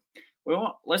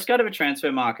 Well, let's go to the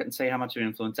transfer market and see how much of an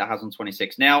influence that has on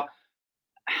 26. Now,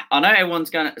 I know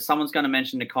someone's going to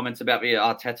mention the comments about the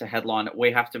Arteta headline that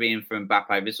we have to be in for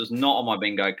Mbappe. This was not on my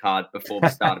bingo card before the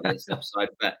start of this episode,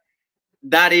 but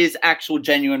that is actual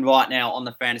genuine right now on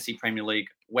the Fantasy Premier League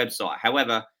website.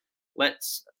 However,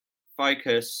 let's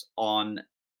focus on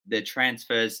the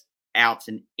transfers out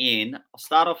and in. I'll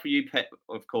start off with you,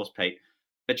 of course, Pete.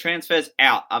 The transfers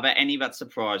out, are there any that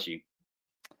surprise you?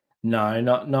 No,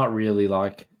 not really.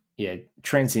 Like,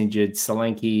 Trent's injured.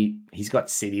 Solanke, he's got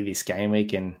City this game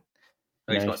week, and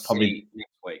he's got City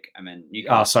next week, and then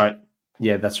Newcastle. Oh, sorry.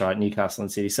 Yeah, that's right, Newcastle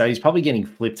and City. So he's probably getting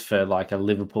flipped for like a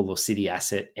Liverpool or City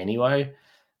asset anyway.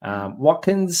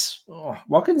 Watkins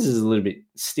is a little bit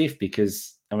stiff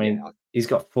because, I mean, he's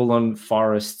got Fulham,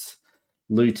 Forest,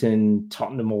 Luton,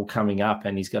 Tottenham all coming up,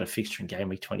 and he's got a fixture in game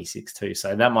week 26 too.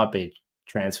 So that might be a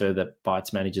transfer that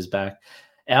bites managers back.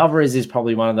 Alvarez is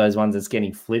probably one of those ones that's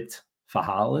getting flipped for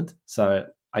Haaland. So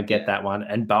I get that one.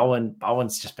 And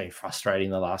Bowen's just been frustrating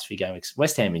the last few games.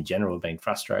 West Ham in general have been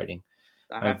frustrating.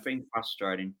 They have been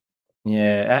frustrating.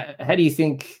 Yeah. How do you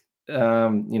think,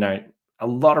 a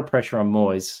lot of pressure on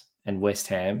Moyes and West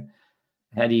Ham.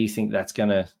 How do you think that's going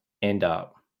to end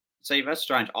up? See, that's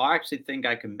strange. I actually think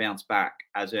I can bounce back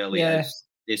as early as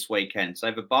this weekend.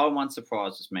 So the Bowen one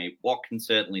surprises me. Watkins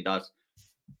certainly does.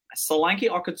 Solanke,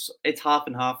 it's half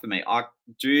and half for me. I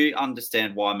do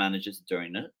understand why managers are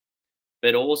doing it,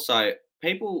 but also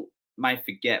people may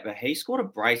forget that he scored a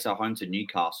brace at home to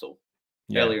Newcastle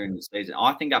earlier in the season.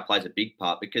 I think that plays a big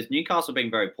part because Newcastle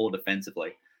being very poor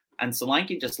defensively, and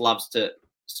Solanke just loves to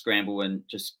scramble and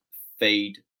just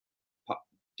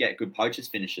get good poachers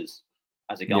finishes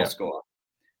as a goal scorer.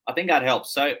 I think that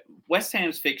helps. So West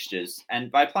Ham's fixtures,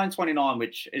 and they play in 29,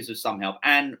 which is of some help,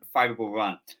 and favourable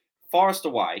run. Forest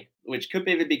away, which could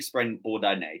be the big springboard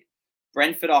they need.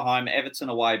 Brentford at home, Everton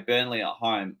away, Burnley at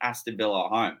home, Aston Villa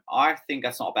at home. I think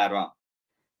that's not a bad run.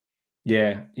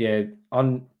 Yeah.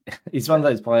 He's one of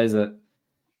those players that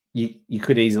you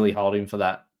could easily hold him for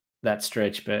that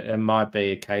stretch, but it might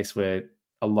be a case where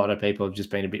a lot of people have just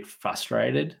been a bit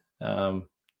frustrated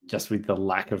just with the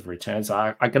lack of returns.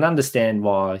 So I can understand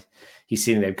why he's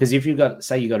sitting there, because if you've got a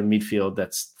midfield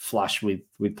that's flush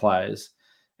with players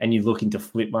and you're looking to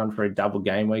flip one for a double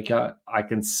game week, I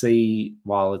can see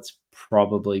while it's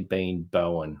probably been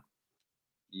Bowen.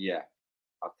 Yeah,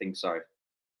 I think so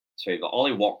too. The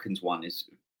Ollie Watkins one is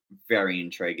very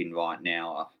intriguing right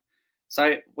now.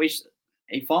 So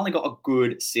he finally got a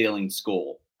good ceiling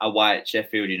score away at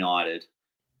Sheffield United.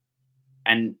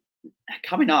 And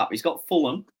coming up, he's got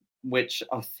Fulham, which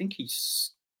I think he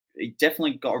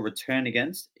definitely got a return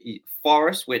against.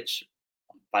 Forest, which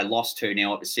they lost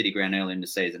 2-0 at the City Ground early in the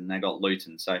season, and they got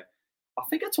Luton. So I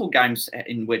think that's all games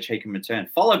in which he can return,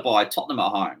 followed by Tottenham at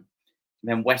home, and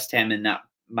then West Ham in that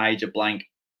major blank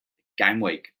game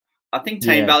week. I think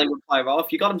team value would play a role.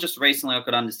 If you got him just recently, I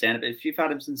could understand it. But if you've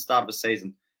had him since the start of the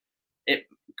season, it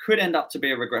could end up to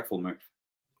be a regretful move.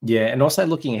 Yeah, and also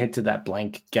looking ahead to that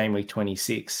blank game week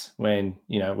 26, when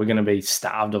we're going to be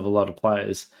starved of a lot of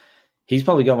players. He's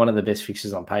probably got one of the best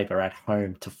fixtures on paper at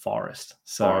home to Forest.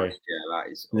 So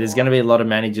there's going to be a lot of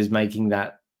managers making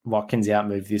that Watkins out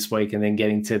move this week and then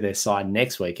getting to their side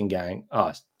next week and going,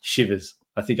 oh, shivers,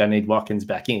 I think I need Watkins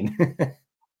back in.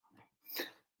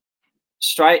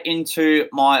 Straight into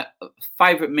my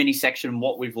favourite mini section,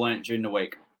 what we've learned during the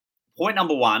week. Point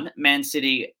number one, Man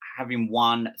City having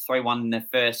won 3-1 in their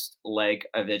first leg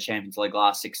of their Champions League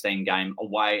last 16 game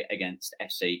away against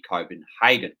FC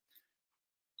Copenhagen.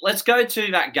 Let's go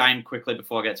to that game quickly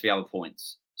before I get to the other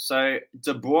points. So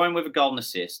De Bruyne with a golden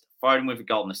assist, Foden with a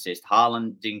golden assist,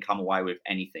 Haaland didn't come away with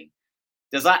anything.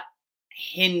 Does that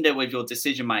hinder with your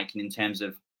decision making in terms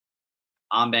of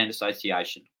armband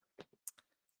association?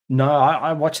 No,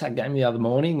 I watched that game the other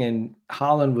morning, and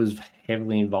Haaland was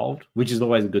heavily involved, which is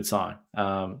always a good sign.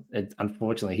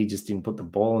 Unfortunately, he just didn't put the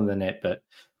ball in the net. But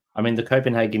I mean, the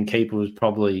Copenhagen keeper was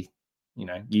probably,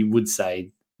 you would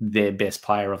say their best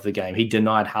player of the game. He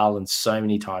denied Haaland so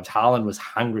many times. Haaland was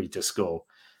hungry to score.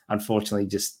 Unfortunately,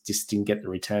 just didn't get the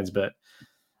returns. But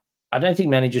I don't think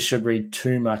managers should read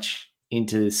too much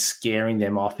into scaring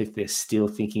them off if they're still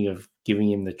thinking of giving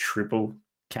him the triple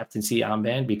captaincy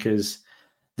armband, because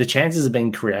the chances have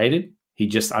been created. He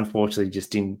just unfortunately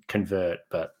just didn't convert.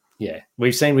 But yeah,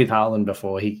 we've seen with Haaland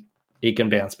before, he can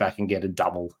bounce back and get a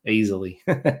double easily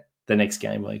the next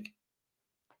game week.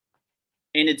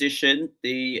 In addition,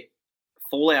 the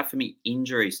fallout from the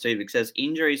injuries too, because there's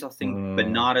injuries. I think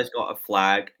Bernardo's got a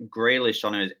flag, Grealish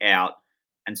on is out,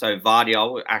 and so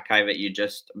Vardiol, Ake that you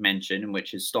just mentioned, in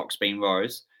which his stock's been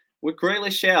rose. With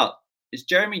Grealish out, is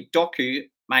Jeremy Doku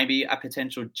maybe a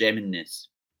potential gem in this?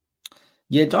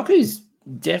 Yeah, Doku's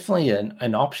definitely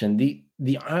an option.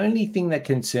 The only thing that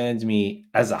concerns me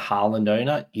as a Haaland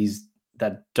owner is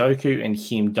that Doku and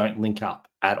him don't link up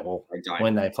at all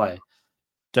when they play.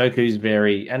 Doku's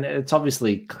and it's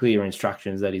obviously clear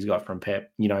instructions that he's got from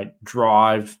Pep,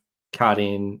 drive, cut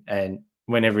in, and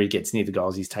whenever he gets near the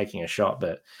goals, he's taking a shot.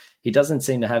 But he doesn't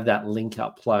seem to have that link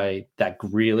up play that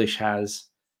Grealish has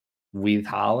with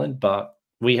Haaland. But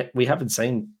we've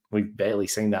barely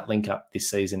seen that link up this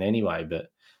season anyway.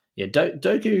 But yeah,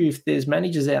 Doku, if there's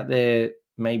managers out there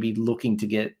maybe looking to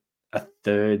get a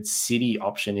third City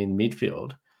option in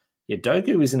midfield, yeah,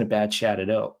 Doku isn't a bad shout at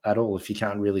all if you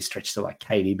can't really stretch to like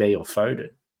KDB or Foden.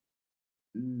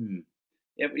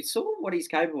 Yeah, we saw what he's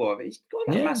capable of. He's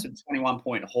got a massive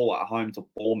 21-point haul at home to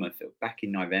Bournemouth back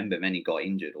in November, then he got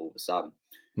injured all of a sudden.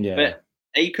 Yeah. But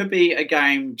he could be a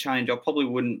game changer. I probably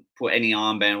wouldn't put any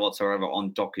armband whatsoever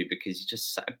on Doku because he's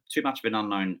just too much of an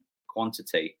unknown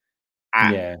quantity.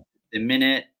 At the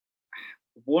minute,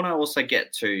 I want to also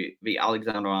get to the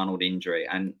Alexander-Arnold injury,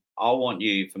 and I want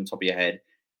you, from top of your head,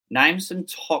 name some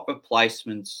top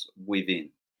replacements within,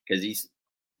 because he's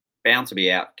bound to be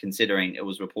out, considering it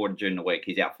was reported during the week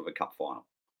he's out for the cup final.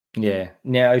 Yeah.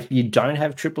 Now, if you don't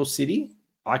have Triple City,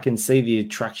 I can see the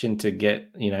attraction to get,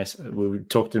 we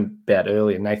talked about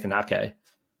earlier, Nathan Ake.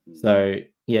 So,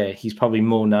 yeah, he's probably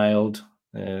more nailed.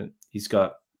 He's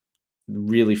got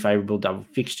really favourable double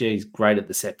fixture. He's great at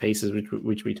the set pieces,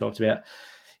 which we talked about.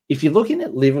 If you're looking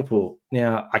at Liverpool,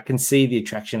 now I can see the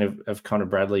attraction of Connor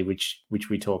Bradley, which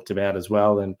we talked about as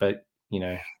well. But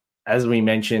as we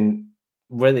mentioned,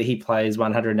 whether he plays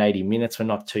 180 minutes, we're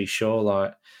not too sure.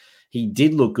 Like, he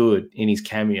did look good in his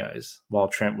cameos while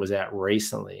Trent was out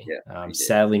recently. Yeah,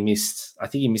 sadly missed. I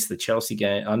think he missed the Chelsea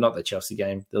game. Not the Chelsea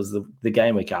game. There was the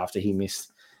game week after he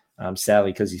missed.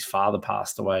 Sadly, because his father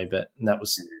passed away. But that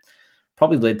was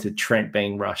probably led to Trent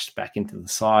being rushed back into the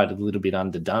side a little bit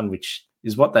underdone, which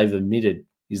is what they've admitted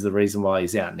is the reason why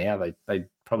he's out now. They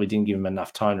probably didn't give him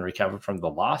enough time to recover from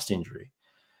the last injury.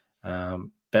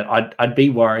 But I'd be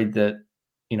worried that,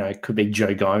 it could be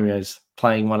Joe Gomez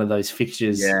playing one of those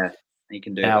fixtures. Yeah, he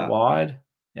can do out that. wide.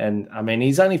 And I mean,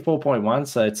 he's only 4.1,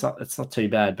 so it's not too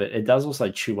bad, but it does also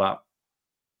chew up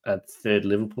a third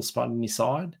Liverpool spot in your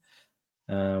side.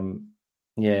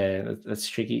 Yeah, that's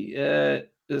tricky.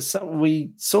 So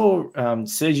we saw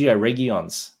Sergio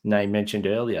Reguilon's name mentioned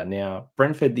earlier. Now,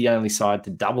 Brentford, the only side to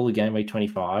double the game week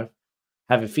 25,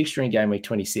 have a fixture in game week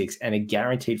 26 and a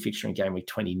guaranteed fixture in game week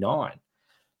 29.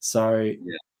 So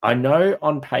I know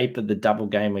on paper the double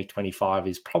game week 25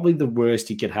 is probably the worst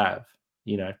you could have,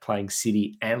 playing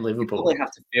City and Liverpool. You'd probably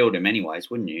have to field him anyways,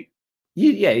 wouldn't you?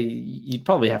 You'd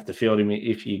probably have to field him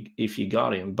if you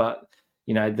got him. But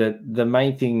the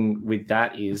main thing with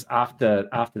that is after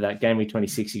that game week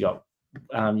 26, you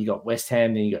got West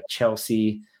Ham, then you got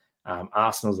Chelsea.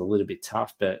 Arsenal's a little bit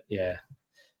tough, but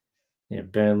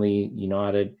Burnley,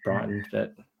 United, Brighton.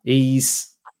 But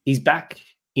he's back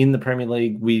in the Premier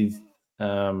League with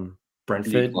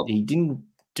Brentford. He didn't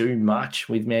do much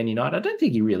with Man United. I don't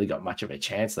think he really got much of a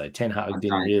chance though. Ten Hag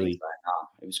didn't really.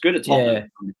 It was good at Tottenham.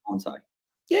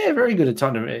 Yeah, very good at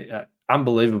Tottenham.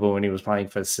 Unbelievable when he was playing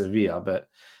for Sevilla. But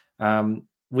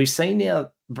we've seen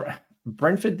now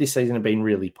Brentford this season have been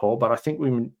really poor. But I think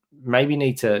we maybe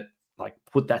need to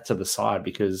put that to the side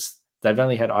because they've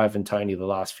only had Ivan Toney the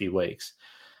last few weeks.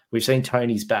 We've seen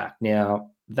Toney's back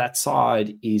now. That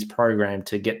side is programmed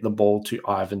to get the ball to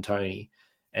Ivan Toney.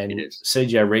 And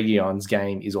Sergio Reguilon's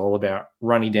game is all about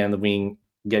running down the wing,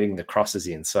 getting the crosses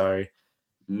in. So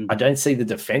I don't see the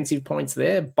defensive points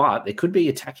there, but there could be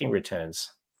attacking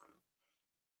returns.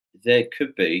 There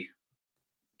could be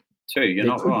too. You're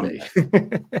not wrong.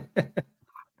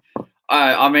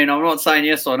 I mean, I'm not saying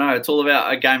yes or no. It's all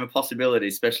about a game of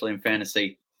possibilities, especially in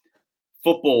fantasy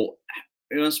football.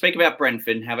 We want to speak about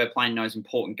Brentford and how they're playing those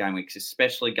important game weeks,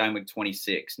 especially game week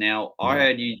 26. Now, I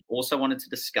heard you also wanted to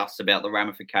discuss about the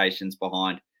ramifications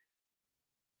behind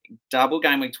double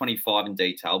game week 25 in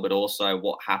detail, but also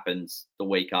what happens the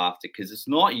week after, because it's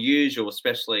not usual,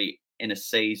 especially in a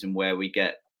season where we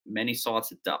get many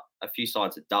sides a few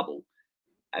sides at double,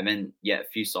 and then a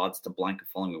few sides to blank the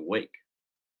following week.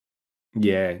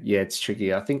 Yeah, it's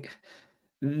tricky. I think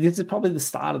this is probably the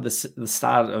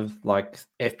start of like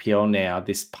FPL now.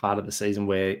 This part of the season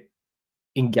where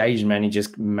engaged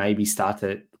managers maybe start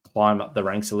to climb up the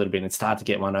ranks a little bit and start to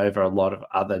get one over a lot of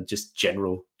other just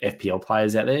general FPL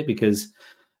players out there, because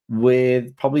we're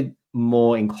probably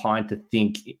more inclined to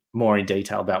think more in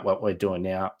detail about what we're doing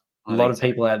now. A lot of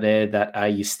people out there that are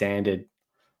your standard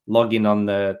log in on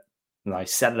the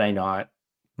Saturday night,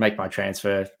 make my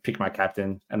transfer, pick my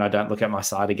captain, and I don't look at my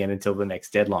side again until the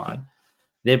next deadline.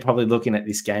 They're probably looking at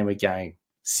this game again.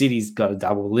 City's got a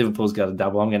double, Liverpool's got a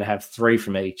double. I'm going to have 3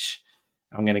 from each.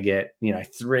 I'm going to get,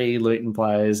 3 Luton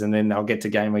players, and then they'll get to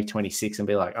game week 26 and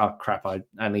be like, oh, crap, I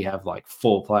only have like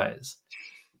 4 players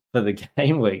for the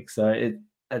game week. So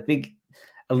I think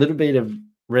a little bit of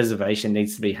reservation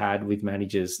needs to be had with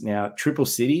managers. Now, Triple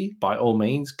City, by all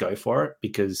means, go for it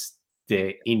because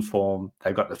they're in form,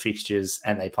 they've got the fixtures,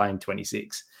 and they play in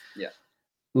 26. Yeah.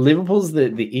 Liverpool's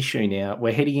the issue now.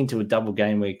 We're heading into a double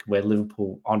game week where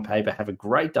Liverpool, on paper, have a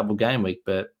great double game week,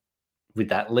 but with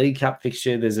that League Cup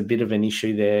fixture, there's a bit of an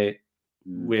issue there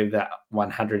where that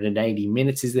 180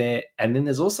 minutes is there. And then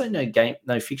there's also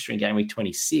no fixture in game week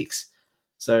 26.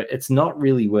 So it's not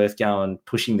really worth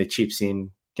pushing the chips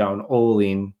in, going all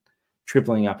in,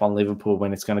 tripling up on Liverpool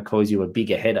when it's going to cause you a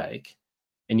bigger headache.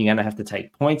 And you're going to have to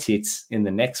take points hits in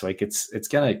the next week. It's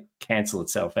going to cancel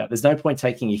itself out. There's no point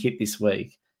taking a hit this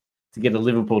week to get a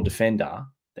Liverpool defender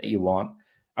that you want,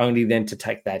 only then to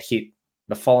take that hit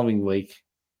the following week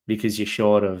because you're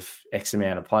short of X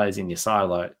amount of players in your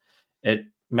silo. It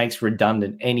makes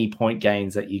redundant any point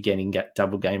gains that you're getting at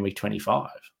double game week 25.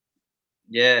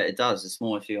 Yeah, it does. It's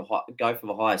more if you go for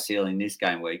the higher ceiling this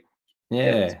game week.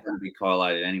 Yeah. It's going to be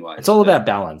correlated anyway. It's all about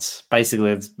balance.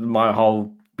 Basically, it's my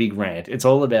whole big rant. It's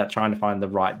all about trying to find the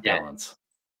right balance.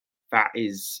 That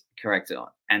is correct.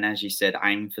 And as you said,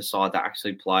 aim for side that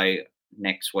actually play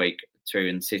next week too,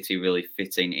 and City really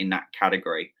fitting in that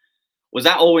category. Was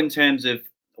that all in terms of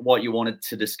what you wanted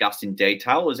to discuss in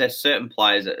detail? Or is there certain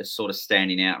players that are sort of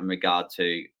standing out in regard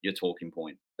to your talking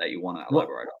point that you want to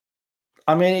elaborate on?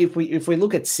 I mean, if we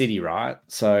look at City, right?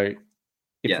 So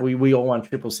if we all want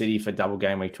Triple City for double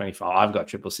game week 25, I've got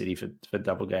Triple City for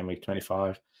double game week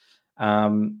 25.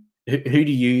 Who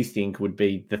do you think would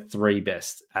be the 3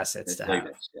 best assets to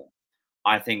have?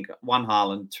 I think 1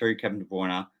 Haaland, 2 Kevin De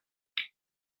Bruyne.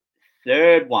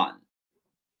 Third one,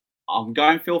 I'm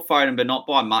going Phil Foden, but not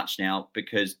by much now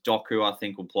because Doku, I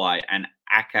think, will play, and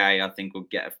Ake, I think, will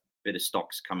get a bit of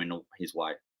stocks coming his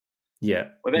way. Yeah.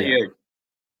 What about you?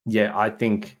 Yeah, I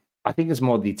think it's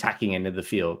more the attacking end of the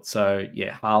field. So,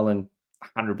 Haaland,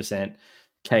 100%,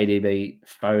 KDB,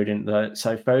 Foden.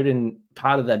 So Foden,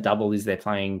 part of that double is they're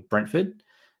playing Brentford.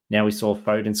 Now we saw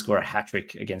Foden score a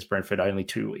hat-trick against Brentford only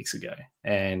 2 weeks ago.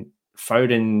 And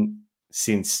Foden,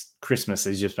 since Christmas,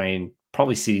 has just been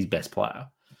probably City's best player.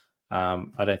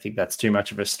 I don't think that's too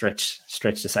much of a stretch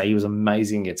to say. He was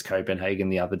amazing against Copenhagen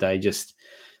the other day. Just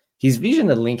his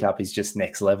vision and link up is just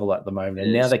next level at the moment.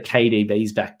 And now that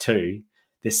KDB's back too,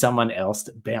 there's someone else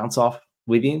to bounce off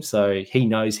with him. So he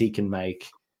knows he can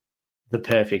make the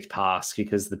perfect pass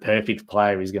because the perfect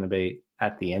player is going to be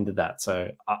at the end of that.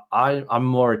 So I'm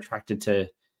more attracted to,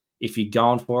 if you're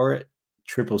going for it,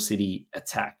 Triple City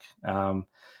attack.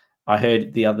 I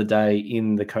heard the other day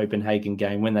in the Copenhagen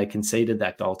game when they conceded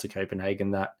that goal to Copenhagen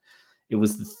that it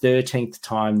was the 13th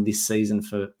time this season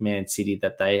for Man City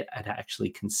that they had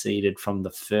actually conceded from the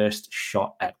first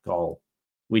shot at goal,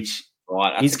 which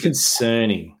is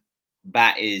concerning.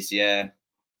 That is, yeah.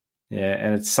 Yeah,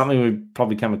 and it's something we've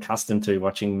probably come accustomed to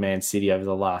watching Man City over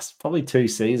the last probably 2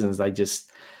 seasons.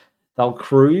 They'll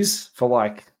cruise for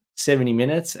like 70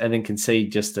 minutes and then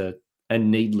concede just a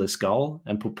needless goal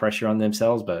and put pressure on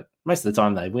themselves. But most of the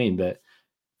time they win. But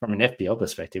from an FPL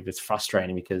perspective, it's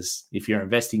frustrating because if you're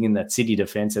investing in that City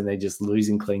defense and they're just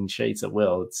losing clean sheets at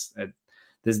will,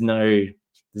 there's no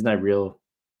real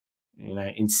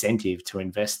incentive to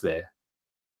invest there.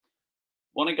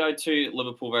 Want to go to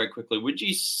Liverpool very quickly. Would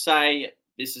you say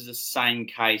this is the same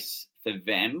case for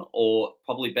them, or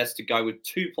probably best to go with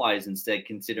 2 players instead,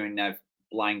 considering they've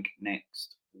blank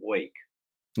next week?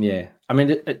 Yeah. I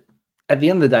mean, at the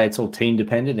end of the day, it's all team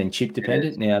dependent and chip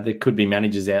dependent. Now, there could be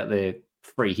managers out there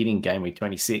free hitting game week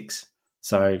 26.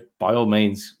 So by all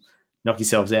means, knock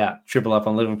yourselves out, triple up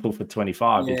on Liverpool for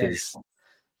 25 because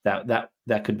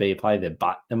that could be a play there.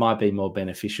 But it might be more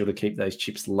beneficial to keep those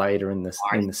chips later in the season.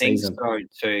 I think so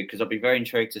too, because I'll be very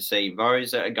intrigued to see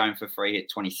those that are going for free hit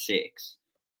 26.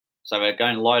 So they're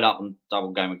going to load up and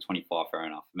double game with 25, fair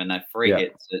enough. I mean, they're free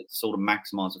hits that sort of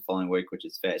maximise the following week, which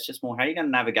is fair. It's just more how are you going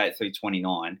to navigate through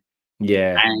 29?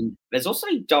 Yeah. And there's also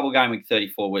double game week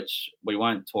 34, which we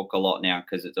won't talk a lot now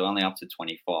because it's only up to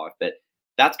 25. But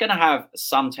that's going to have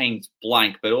some teams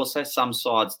blank, but also some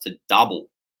sides to double.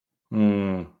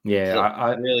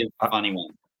 Yeah. Really funny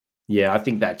one. Yeah, I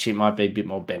think that chip might be a bit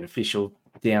more beneficial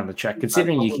down the track,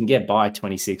 considering you can get by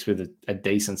 26 with a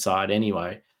decent side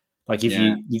anyway. Like if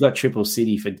you got triple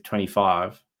City for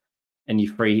 25 and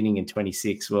you're free hitting in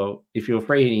 26, well, if you're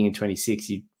free hitting in 26,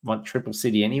 you want triple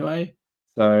City anyway.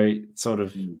 So it sort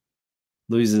of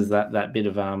loses that bit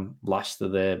of luster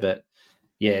there. But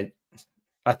yeah,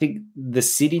 I think the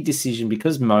City decision,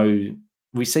 because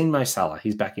we've seen Mo Salah,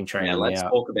 he's back in training now. Let's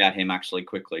talk about him actually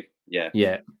quickly.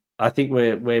 Yeah. I think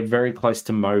we're very close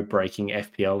to Mo breaking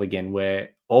FPL again,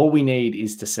 where all we need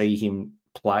is to see him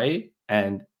play,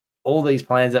 and all these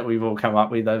plans that we've all come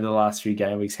up with over the last few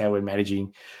game weeks, how we're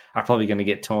managing, are probably going to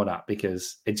get torn up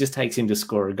because it just takes him to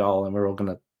score a goal, and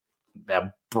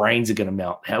our brains are going to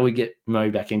melt. How we get Mo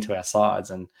back into our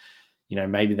sides, and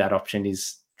maybe that option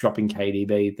is dropping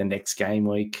KDB the next game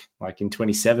week, like in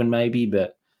 27 maybe.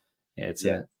 But it's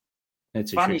a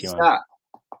funny tricky stat.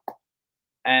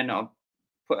 And I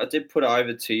did put it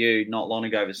over to you not long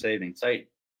ago this evening. So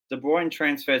De Bruyne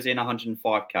transfers in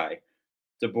 105k.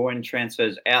 De Bruyne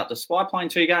transfers out, despite playing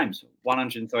 2 games,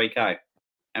 103k.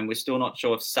 And we're still not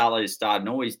sure if Salah is starting.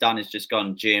 All he's done is just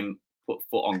gone gym, put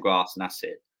foot on grass, and that's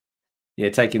it. Yeah,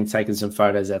 taking some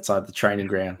photos outside the training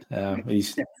ground.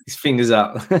 His fingers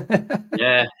up.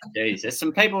 Yeah, geez. There's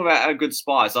some people that are good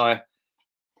spies. I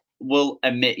will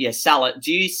admit, Salah,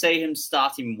 do you see him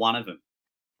starting one of them?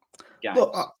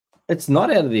 Look, it's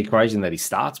not out of the equation that he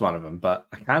starts one of them, but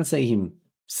I can't see him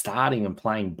starting and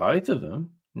playing both of them.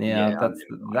 Now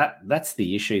that's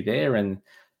the issue there, and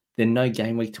then no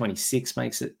game week 26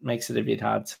 makes it a bit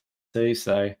hard to do.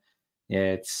 So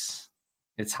yeah,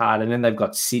 it's hard, and then they've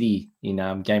got City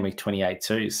in game week 28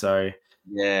 too. So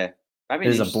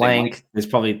there's a blank. There's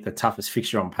probably the toughest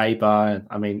fixture on paper.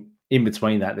 I mean, in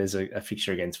between that, there's a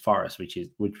fixture against Forest, which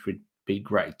would be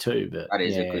great too. But that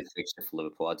is a good fixture for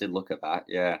Liverpool. I did look at that.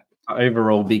 Yeah.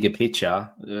 Overall, bigger picture,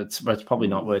 it's probably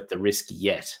not worth the risk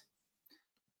yet.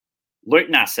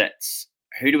 Luton assets.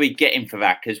 Who do we get in for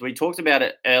that? Because we talked about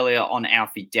it earlier on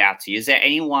Alfie Doughty. Is there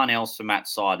anyone else from that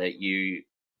side that you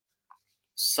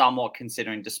somewhat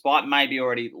considering, despite maybe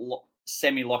already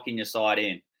semi-locking your side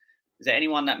in? Is there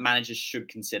anyone that managers should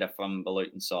consider from the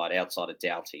Luton side outside of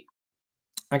Doughty?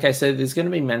 Okay, so there's going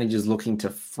to be managers looking to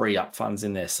free up funds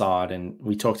in their side, and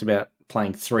we talked about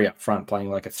playing 3 up front, playing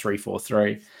like a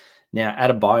 3-4-3. Now,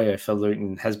 Adebayo for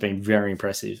Luton has been very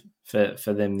impressive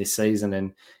for them this season,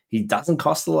 and he doesn't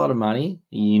cost a lot of money.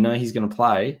 He's going to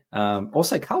play.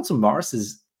 Also, Carlton Morris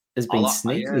has been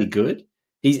sneakily good.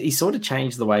 He's sort of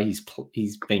changed the way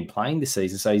he's been playing this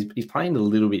season. So he's playing a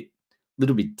little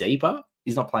bit deeper.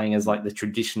 He's not playing as like the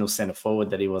traditional centre forward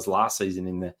that he was last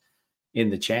season in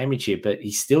the championship, but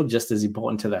he's still just as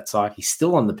important to that side. He's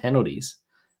still on the penalties,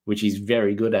 which he's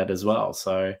very good at as well.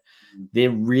 So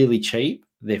they're really cheap.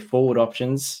 They're forward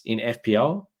options in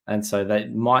FPL. And so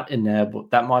that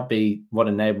might be what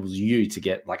enables you to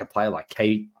get like a player like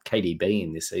KDB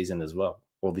in this season as well,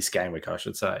 or this game week, I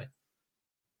should say.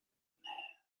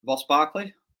 Ross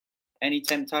Barkley, any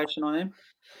temptation on him?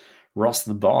 Ross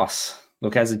the boss.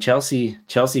 Look, as a Chelsea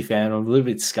fan, I'm a little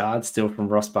bit scarred still from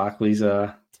Ross Barkley's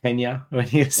tenure when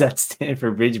he was at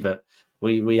Stamford Bridge, but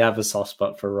we have a soft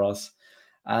spot for Ross.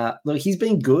 Look, he's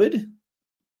been good,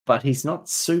 but he's not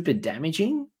super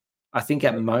damaging. I think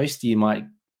at most you might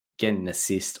get an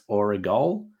assist or a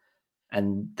goal,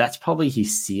 and that's probably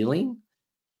his ceiling.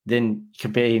 Then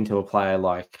compare him to a player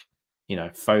like,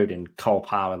 Foden, Cole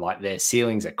Palmer, like their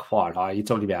ceilings are quite high. You're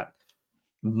talking about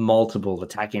multiple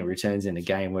attacking returns in a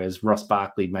game, whereas Ross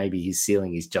Barkley, maybe his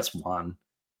ceiling is just one.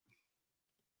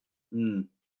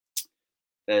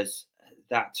 There's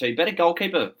that too. Better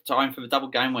goalkeeper to own for the double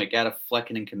game week out of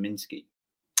Flecken and Kaminsky.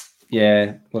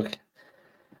 Yeah, look,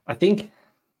 I think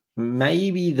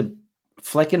maybe the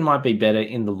Flecken might be better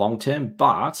in the long term,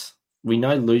 but we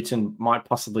know Luton might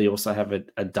possibly also have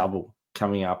a double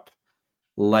coming up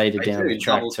later down the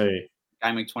track too.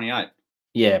 game week 28.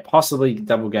 Yeah, possibly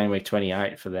double game week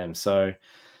 28 for them. So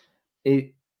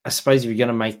I suppose if you're going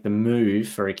to make the move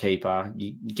for a keeper,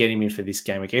 you get him in for this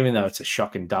game week, even though it's a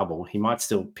shock and double, he might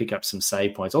still pick up some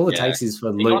save points. All it takes is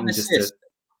for He got an Luton just to. assist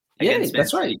Yeah, against Man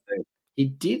that's right. City too. He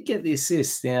did get the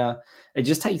assist. Now, it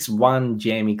just takes one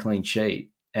jammy clean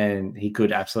sheet, and he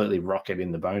could absolutely rocket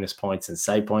in the bonus points and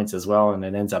save points as well, and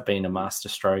it ends up being a master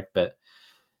stroke. But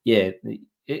yeah,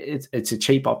 it's a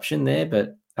cheap option there,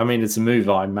 but I mean, it's a move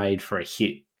I made for a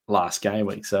hit last game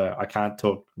week, so I can't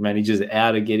talk managers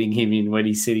out of getting him in when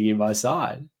he's sitting in my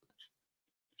side.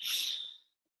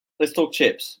 Let's talk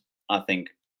chips. I think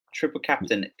triple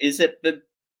captain, is it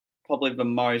probably the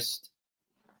most,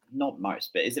 not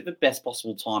most, but is it the best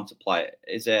possible time to play it?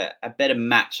 Is there a better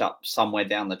matchup somewhere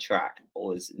down the track,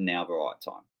 or is now the right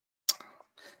time?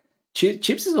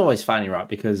 Chips is always funny, right?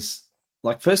 Because,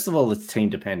 like, first of all, it's team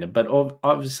dependent, but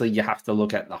obviously you have to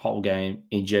look at the whole game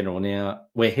in general. Now,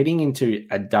 we're heading into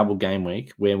a double game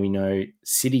week where we know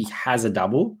City has a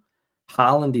double.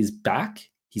 Haaland is back.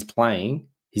 He's playing.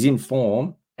 He's in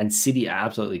form. And City are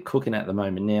absolutely cooking at the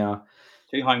moment now.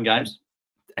 2 home games.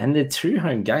 And they're 2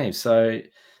 home games. So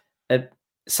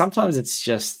sometimes it's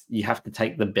just you have to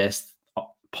take the best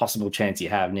possible chance you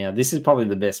have. Now, this is probably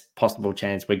the best possible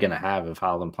chance we're going to have of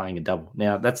Haaland playing a double.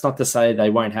 Now, that's not to say they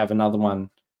won't have another one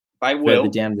further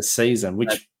down the season,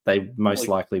 which they most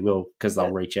likely will, because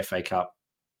they'll reach FA Cup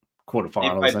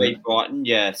quarterfinals. If they beat Brighton,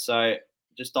 yeah. So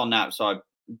just on that, so I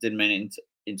didn't mean to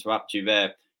interrupt you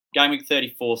there. Game week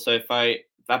 34, so if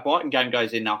that Brighton game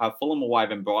goes in, they'll have Fulham away,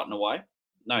 then Brighton away.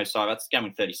 No, sorry, that's game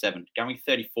week 37. Game week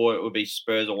 34, it would be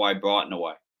Spurs away, Brighton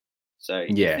away. So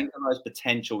you think of those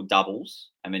potential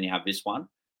doubles, and then you have this one.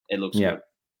 It looks good.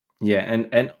 Yeah,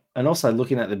 and also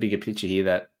looking at the bigger picture here,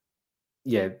 that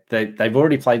they've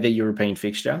already played their European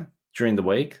fixture during the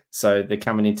week, so they're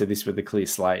coming into this with a clear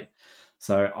slate.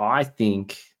 So I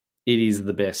think it is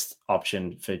the best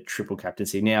option for triple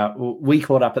captaincy. Now, we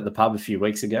caught up at the pub a few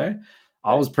weeks ago.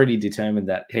 I was pretty determined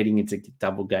that heading into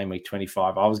double game week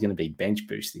 25, I was going to be bench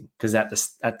boosting, because at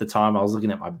the time I was looking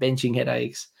at my benching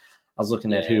headaches. I was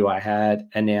looking at who I had,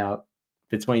 and now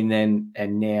between then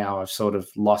and now, I've sort of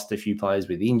lost a few players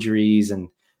with injuries, and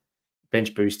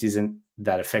bench boost isn't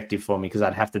that effective for me because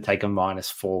I'd have to take a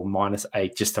 -4,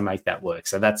 -8 just to make that work.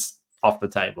 So that's off the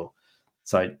table.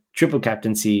 So triple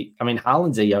captaincy, I mean,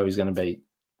 Haaland's EO is going to be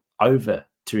over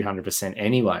 200%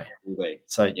 anyway.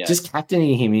 So just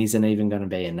captaining him isn't even going to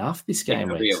be enough this game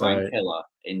week. Be a rank killer.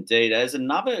 Indeed. There's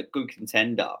another good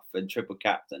contender for triple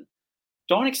captain.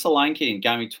 Dominic Solanke in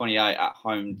game week 28 at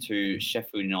home to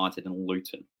Sheffield United and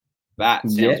Luton. That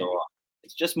sounds all right.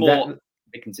 It's just more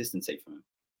consistency for me.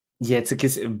 Yeah, it's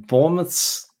because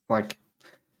Bournemouth's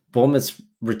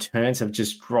returns have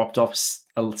just dropped off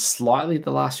slightly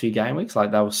the last few game weeks.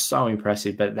 Like, they were so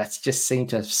impressive, but that's just seemed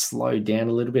to have slowed down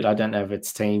a little bit. I don't know if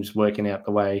it's teams working out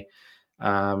the way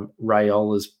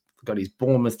Rayola's got his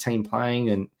Bournemouth team playing.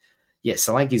 And yeah,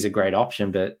 Solanke's a great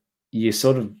option, but you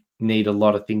sort of need a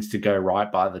lot of things to go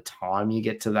right by the time you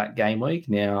get to that game week.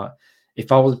 Now,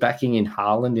 if I was backing in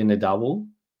Haaland in a double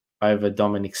over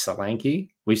Dominic Solanke,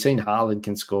 we've seen Haaland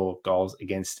can score goals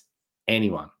against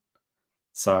anyone.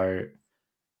 So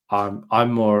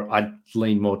I'd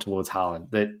lean more towards Haaland.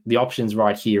 The option's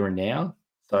right here and now,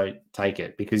 so take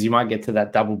it, because you might get to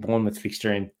that double Bournemouth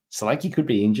fixture and Solanke could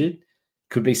be injured,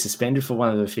 could be suspended for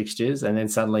one of the fixtures, and then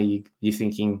suddenly you're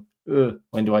thinking,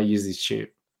 when do I use this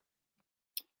chip?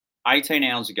 18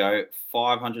 hours ago,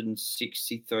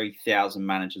 563,000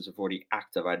 managers have already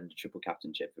activated the triple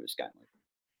captain chip for this game week.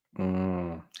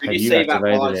 Have you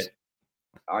activated it?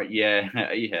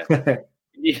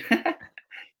 Yeah.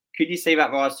 Could you see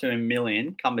that rise to 1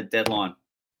 million come the deadline?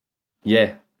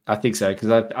 Yeah, I think so,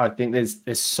 because I think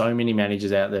there's so many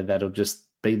managers out there that'll just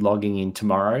be logging in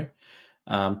tomorrow,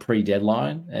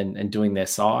 pre-deadline, and doing their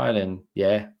side, and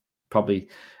probably.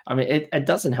 I mean, it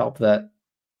doesn't help that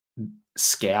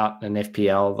Scout and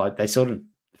FPL, like, they sort of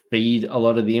feed a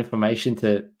lot of the information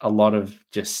to a lot of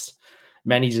just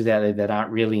managers out there that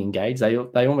aren't really engaged. They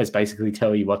almost basically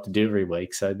tell you what to do every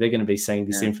week. So they're going to be seeing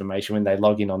this information when they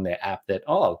log in on their app that,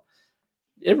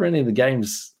 everyone in the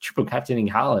game's triple captaining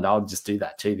Haaland, I'll just do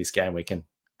that too this game. We can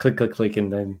click,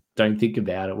 and then don't think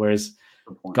about it. Whereas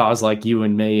guys like you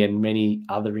and me and many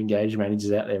other engaged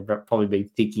managers out there have probably been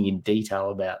thinking in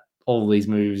detail about all these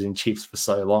moves and chips for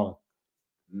so long.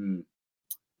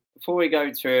 Before we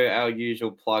go to our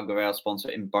usual plug of our sponsor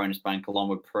in Bonus Bank, along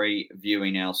with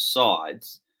previewing our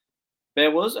sides, there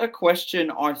was a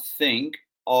question, I think,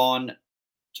 on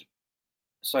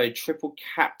triple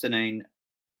captaining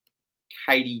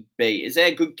KDB. Is there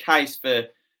a good case for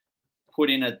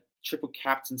putting a triple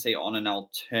captaincy on an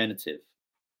alternative?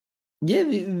 Yeah,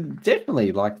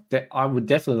 definitely. Like I would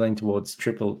definitely lean towards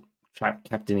triple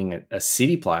captaining a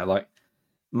City player. Like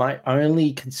my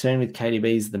only concern with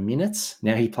KDB is the minutes.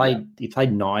 Now he played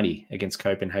 90 against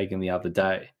Copenhagen the other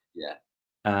day. Yeah.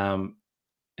 Um,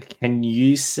 can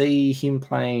you see him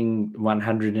playing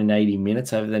 180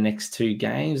 minutes over the next 2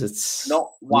 games? It's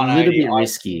Not a little 180. bit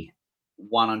risky.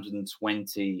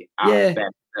 120 at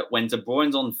best. But when De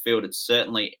Bruyne's on the field, it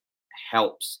certainly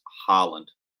helps Haaland.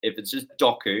 If it's just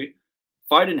Doku,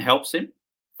 Foden helps him.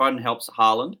 Foden helps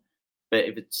Haaland. But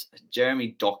if it's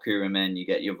Jeremy Doku and then you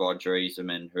get your Rodgers and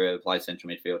then whoever plays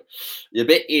central midfield, you're a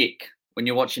bit ick when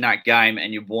you're watching that game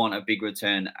and you want a big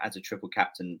return as a triple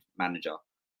captain manager.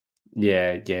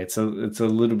 Yeah, it's a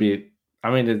little bit. I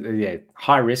mean,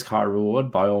 high risk, high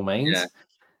reward by all means.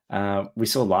 Yeah. We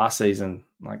saw last season,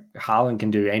 like Haaland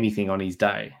can do anything on his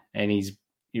day, and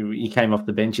he came off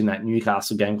the bench in that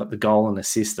Newcastle game, got the goal and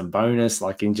assist and bonus,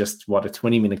 like in just a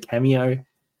 20-minute cameo.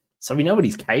 So we know what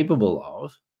he's capable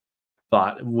of,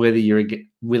 but whether you're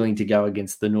willing to go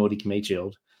against the Nordic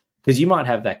midfield, because you might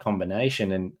have that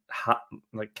combination, and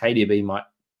like KDB might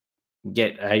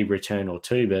get a return or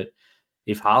two, but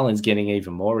if Haaland's getting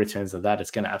even more returns than that, it's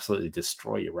going to absolutely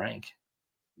destroy your rank.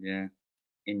 Yeah,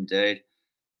 indeed.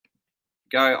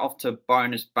 Go off to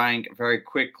Bonus Bank very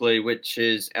quickly, which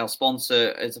is our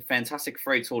sponsor. It's a fantastic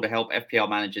free tool to help FPL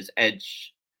managers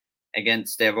edge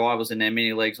against their rivals in their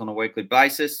mini leagues on a weekly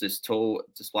basis. This tool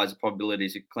displays the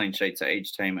probabilities of clean sheets at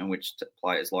each team and which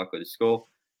player is likely to score.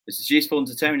 This is useful in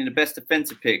determining the best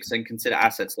defensive picks and consider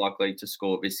assets likely to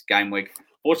score this game week.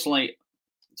 Fortunately,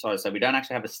 sorry to say, we don't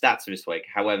actually have the stats for this week.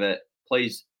 However,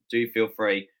 please do feel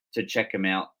free to check them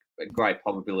out. A great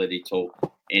probability tool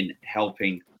in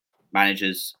helping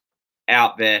managers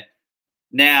out there.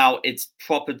 Now it's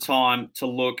proper time to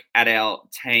look at our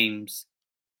teams,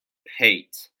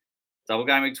 Pete. Double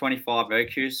game week 25. Very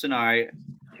curious to know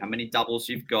how many doubles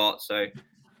you've got. So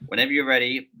whenever you're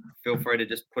ready, feel free to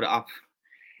just put it up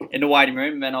in the waiting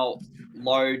room, and then I'll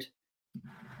load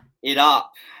it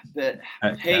up. But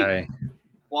okay. Pete,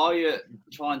 while you're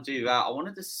trying to do that, I want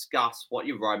to discuss what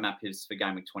your roadmap is for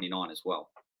game week 29 as well.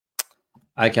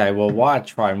 Okay, well, while I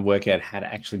try and work out how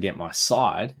to actually get my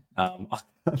side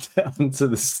onto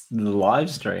the live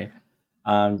stream,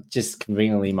 just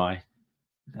conveniently my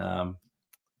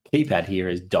keypad here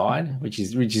has died, which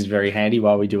is very handy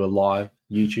while we do a live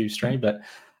YouTube stream. But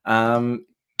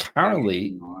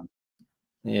currently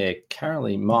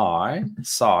my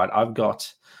side, I've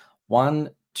got 1,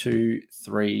 2,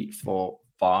 3, 4,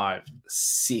 5,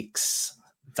 6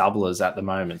 doublers at the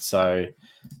moment. So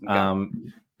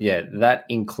that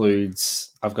includes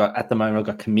I've got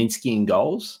Kaminsky in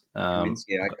goals.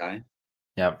 Kaminsky, okay.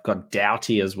 Yeah, I've got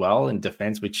Doughty as well in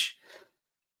defense, which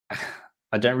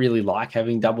I don't really like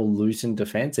having double loose in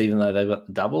defense, even though they've got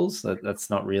the doubles. That's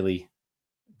not really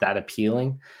that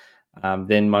appealing.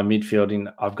 Then my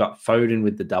midfielding, I've got Foden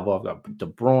with the double. I've got De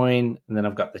Bruyne, and then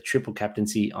I've got the triple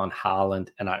captaincy on Haaland.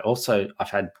 And I've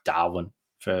had Darwin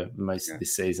for most of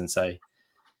this season, so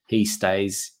he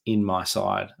stays in my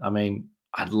side. I mean,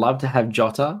 I'd love to have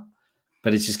Jota,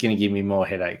 but it's just going to give me more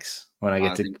headaches when I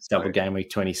get to double game week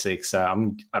 26. So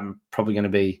I'm probably going to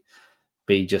be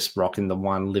just rocking the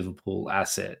one Liverpool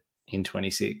asset in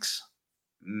 26.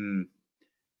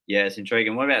 Yeah, it's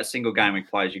intriguing. What about single game week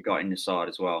players you got in your side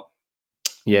as well?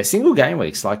 Yeah, single game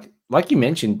weeks. Like you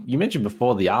mentioned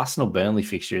before, the Arsenal Burnley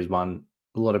fixture is one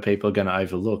a lot of people are going to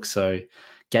overlook. So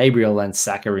Gabriel and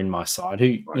Saka in my side,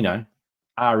 who,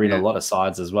 are in a lot of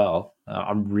sides as well.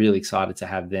 I'm really excited to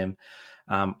have them.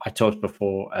 I talked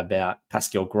before about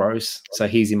Pascal Gross. So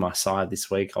he's in my side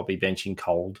this week. I'll be benching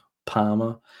Cole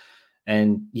Palmer.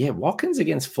 And Watkins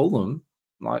against Fulham,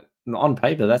 like on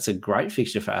paper, that's a great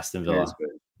fixture for Aston Villa.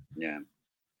 Yeah.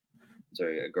 So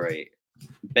agree.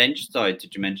 Bench, though,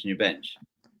 did you mention your bench?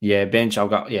 Yeah, bench. I've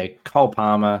got Cole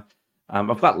Palmer.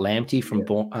 I've got Lamptey from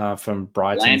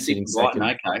Brighton. Lamptey sitting from Brighton,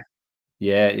 okay.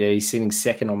 Yeah, he's sitting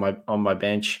second on my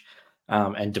bench.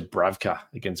 And Dubravka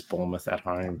against Bournemouth at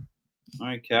home.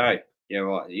 Okay. Yeah,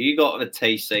 right. You got the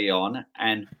TC on,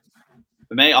 and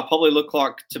for me, I probably look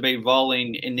like to be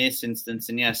rolling in this instance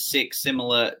in 6,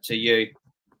 similar to you.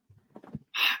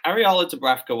 Ariola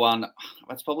Dubravka one,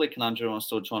 that's probably a conundrum I'm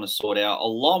still trying to sort out,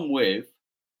 along with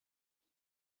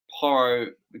Porro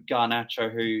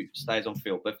Garnacho, who stays on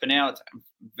field. But for now, it's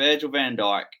Virgil van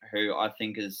Dijk, who I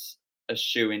think is a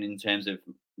shoo-in in terms of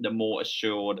the more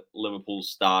assured Liverpool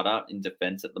starter in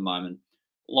defence at the moment,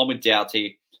 along with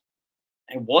Doughty.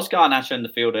 It was Garnacho in the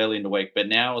field early in the week, but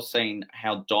now we're seeing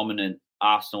how dominant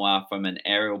Arsenal are from an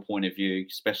aerial point of view,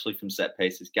 especially from set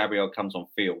pieces. Gabriel comes on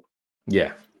field.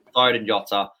 Yeah. Foden,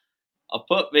 Jota. I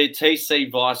put the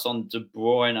TC Vice on De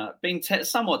Bruyne, being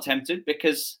somewhat tempted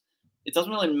because it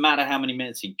doesn't really matter how many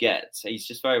minutes he gets. He's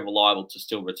just very reliable to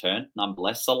still return,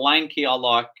 nonetheless. Solanke, I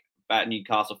like that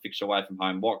Newcastle fixture away from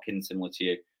home. Watkins, similar to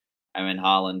you. And then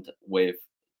Haaland with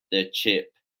the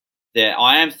chip. There,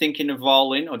 I am thinking of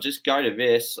rolling or just go to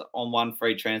this on one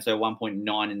free transfer,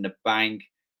 1.9 in the bank.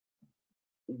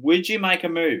 Would you make a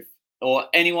move? Or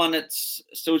anyone that's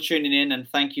still tuning in, and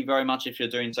thank you very much if you're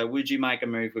doing so, would you make a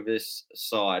move with this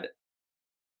side?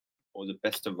 Or is it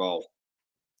best to roll?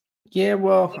 Yeah,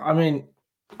 well, I mean,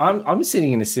 I'm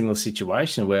sitting in a similar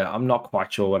situation where I'm not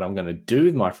quite sure what I'm going to do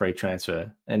with my free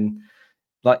transfer. And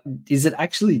like, is it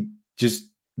actually just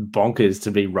bonkers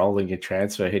to be rolling a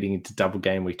transfer heading into double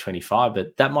game week 25?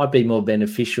 But that might be more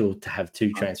beneficial to have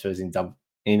two transfers in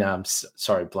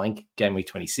blank game week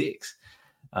 26.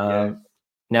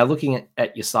 Now looking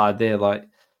at your side there, like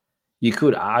you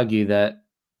could argue that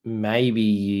maybe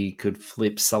you could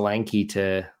flip Solanke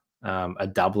to a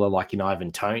doubler like in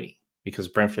Ivan Toney, because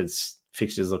Brentford's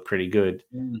fixtures look pretty good.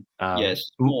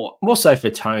 Yes, more so for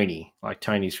Toney. Like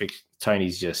Tony's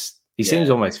just seems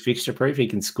almost fixture proof. He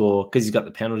can score because he's got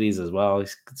the penalties as well. He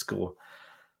can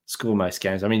score most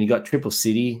games. I mean, you got triple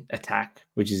city attack,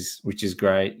 which is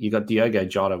great. You got Diogo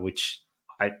Jota, which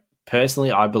I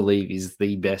believe is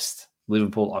the best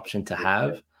Liverpool option to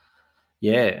have.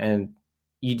 Yeah, and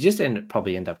you just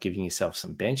probably end up giving yourself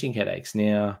some benching headaches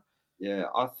now. Yeah,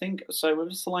 I think so. With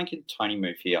the Solanke Tony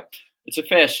move here, it's a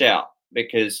fair shout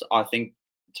because I think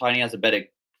Tony has a better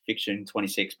fixture in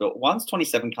 26. But once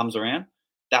 27 comes around,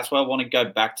 that's where I want to go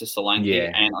back to Solanke.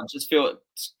 Yeah. And I just feel it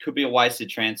could be a wasted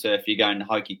transfer if you're going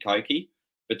hokey cokey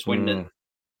between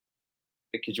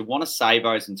because you want to save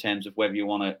those in terms of whether you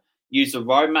want to use the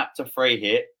roadmap to free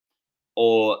hit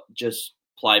or just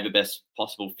play the best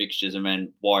possible fixtures and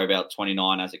then worry about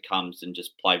 29 as it comes and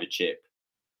just play the chip.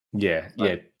 Yeah,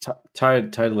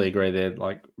 totally agree there.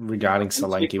 Like regarding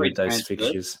Solanke with those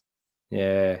fixtures.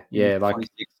 Yeah, like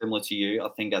 26, similar to you, I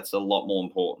think that's a lot more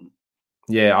important.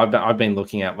 Yeah, I've been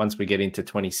looking at once we get into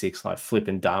 26, like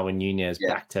flipping Darwin Nunez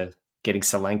back to getting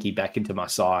Solanke back into my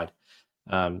side.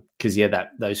 Because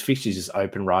those fixtures just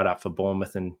open right up for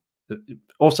Bournemouth, and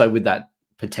also with that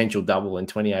potential double in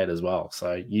 28 as well.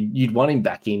 So you'd want him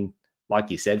back in,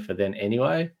 like you said, for then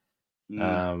anyway.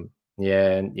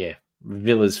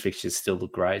 Villa's fixtures still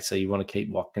look great, so you want to keep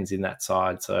Watkins in that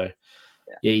side. So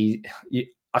I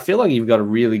feel like you've got a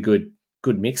really good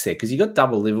mix there because you got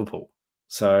double Liverpool.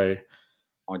 So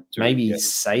maybe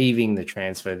saving the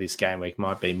transfer this game week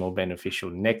might be more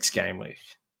beneficial next game week.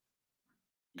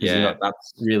 Because you're not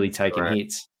really taking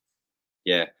hits.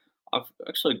 Yeah, I've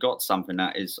actually got something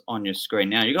that is on your screen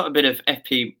now. You've got a bit of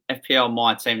FPL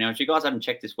My Team. Now, if you guys haven't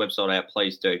checked this website out,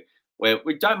 please do. Where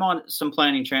we don't mind some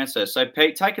planning transfers. So,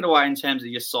 Pete, take it away in terms of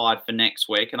your side for next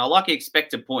week. And I like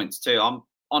expected points too. I'm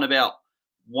on about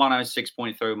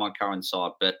 106.3 with my current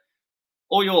side, but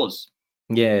all yours.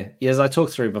 Yeah, as I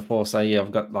talked through before. So,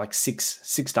 I've got like six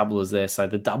doublers there. So,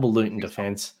 the double Luton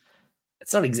defense,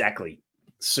 it's not exactly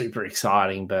super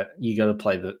exciting, but you got to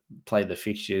play the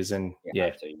fixtures and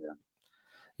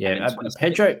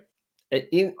Pedro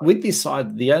with this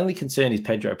side. The only concern is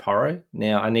Pedro Porro.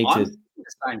 Now I need to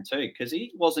the same too because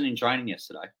he wasn't in training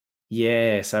yesterday.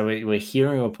 Yeah, so we're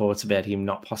hearing reports about him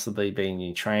not possibly being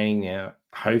in training now.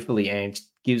 Hopefully, Ant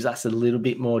gives us a little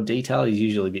bit more detail. He's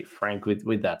usually a bit frank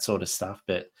with that sort of stuff,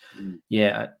 but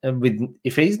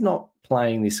if he's not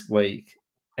playing this week.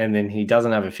 And then he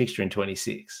doesn't have a fixture in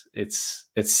 26. It's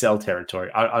sell territory.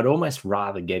 I'd almost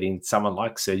rather get in someone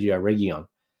like Sergio Reguilon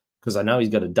because I know he's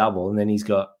got a double, and then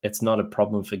it's not a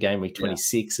problem for game week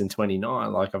 26 and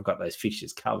 29. Like I've got those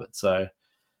fixtures covered. So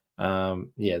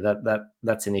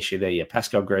that's an issue there. Yeah,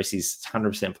 Pascal Grossi's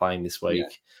 100% playing this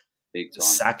week. Big time.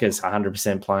 Saka's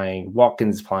 100% playing.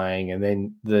 Watkins playing, and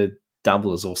then the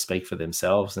doublers all speak for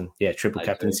themselves. And triple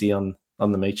captaincy on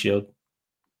the meat shield.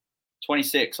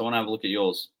 26. I want to have a look at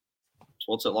yours. So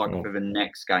what's it like for the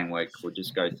next game week? We'll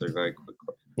just go through very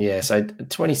quickly. Yeah, so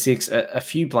 26, a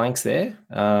few blanks there.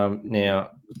 Now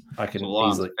I can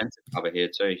easily defensive cover here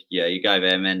too. Yeah, you go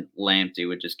there, and then Lamptey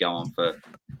would just go on for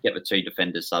get the two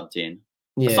defenders subbed in.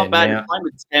 It's not bad. You're playing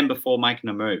with 10 before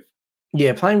making a move.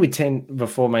 Yeah, playing with 10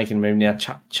 before making a move. Now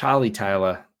Charlie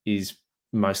Taylor is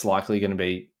most likely going to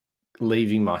be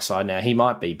leaving my side. Now he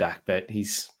might be back, but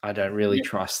I don't really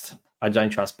trust. I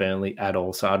don't trust Burnley at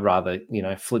all, so I'd rather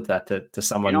flip that to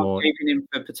someone You're not more. Keeping him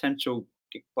for potential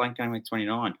blank game week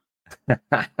 29.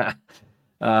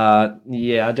 I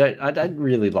don't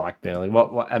really like Burnley.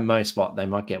 What at most they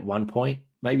might get 1 point,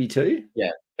 maybe 2.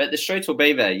 Yeah, but the streets will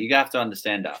be there. You have to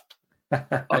understand that.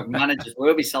 Like managers,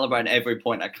 we'll be celebrating every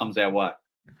point that comes our way.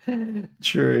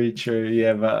 True.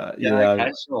 Yeah, but Yeah,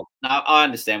 okay, sure. No, I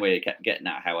understand where you're getting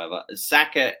at. However,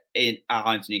 Saka at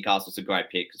home to Newcastle is a great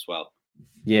pick as well.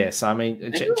 yes. I mean,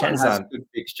 Everyone chances has aren't. good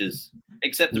fixtures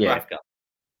except Yeah, Dubravka.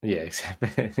 yeah.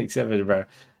 Except for the bro.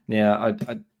 Now,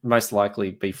 I'd most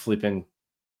likely be flipping.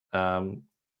 Um,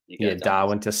 You go yeah, Darwin.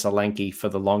 Darwin to Solanke for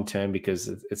the long term because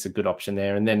it's a good option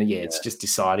there. And then Yeah, it's just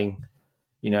deciding,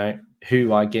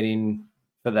 who I get in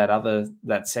for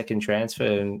that second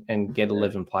transfer and get yeah.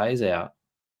 11 players out.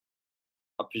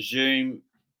 I presume.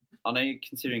 I know you're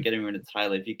considering getting rid of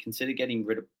Taylor. If you consider getting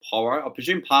rid of Porro, I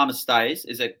presume Palmer stays.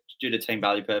 Is it due to team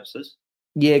value purposes?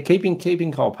 Yeah,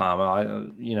 keeping Cole Palmer.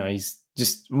 He's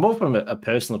just more from a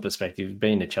personal perspective.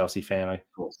 Being a Chelsea fan, Of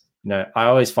course. I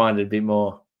always find it a bit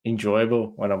more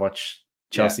enjoyable when I watch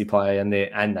Yeah. Chelsea play and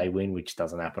they win, which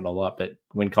doesn't happen a lot. But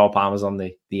when Cole Palmer's on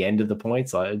the end of the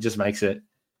points, it just makes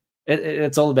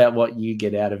it's all about what you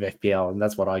get out of FPL, and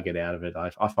that's what I get out of it.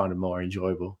 I find it more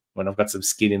enjoyable when I've got some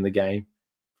skin in the game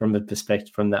from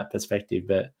that perspective.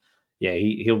 But yeah,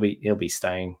 he'll be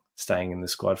staying in the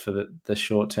squad for the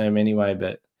short term anyway.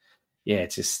 But yeah,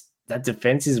 it's just that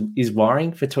defense is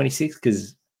worrying for 26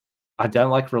 because I don't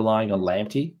like relying on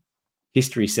Lamptey.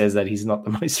 History says that he's not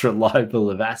the most reliable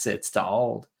of assets to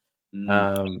hold. Mm,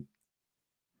 Um,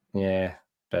 yeah,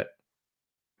 but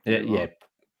you're yeah,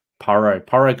 right.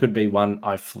 Porro could be one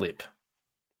I flip.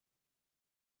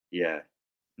 Yeah.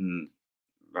 Mm,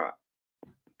 right.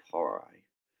 Porro.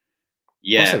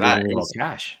 Yeah, Also giving that me more is.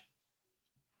 cash.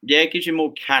 Yeah, it gives you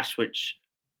more cash, which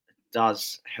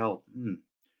does help.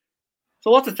 It's a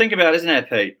lot to think about, isn't it,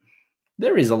 Pete?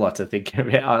 There is a lot to think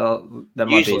about. That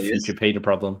might be a Usually future is. Peter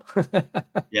problem.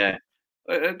 Yeah.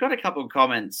 I've got a couple of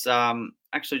comments.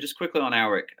 Actually, just quickly on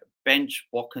Alric. Bench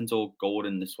Watkins or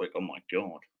Gordon this week. Oh my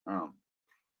god.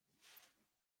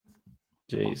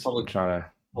 Jeez, I'm Probably trying to.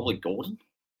 probably Gordon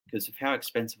because of how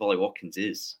expensive Ollie Watkins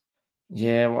is.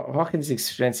 Yeah, Watkins is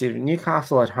expensive.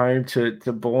 Newcastle at home to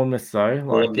Bournemouth though, like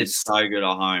Gordon is it's so good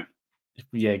at home.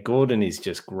 yeah, Gordon is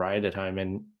just great at home,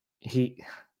 and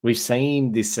we've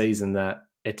seen this season that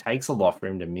it takes a lot for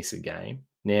him to miss a game.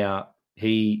 Now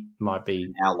he might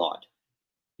be, Outlied.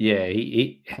 yeah,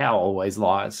 he how always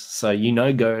lies. So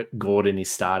Gordon is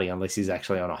starting unless he's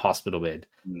actually on a hospital bed.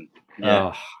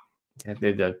 Yeah. Oh,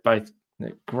 yeah, they're both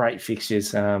great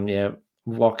fixtures. Yeah,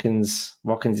 Watkins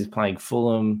is playing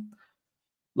Fulham.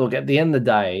 Look, at the end of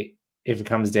the day, if it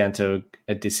comes down to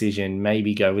a decision,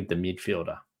 maybe go with the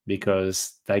midfielder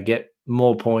because they get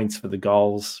more points for the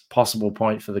goals, possible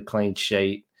point for the clean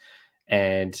sheet,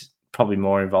 and probably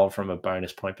more involved from a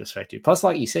bonus point perspective. Plus,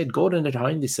 like you said, Gordon at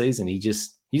home this season, he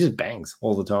just bangs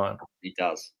all the time. He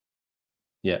does.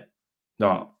 Yeah. Mm.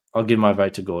 No, I'll give my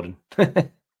vote to Gordon.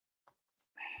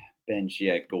 Bench,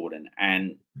 yeah, Gordon.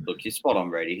 And look, you're spot on,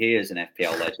 Brady. He is an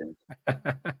FPL legend.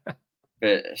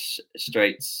 But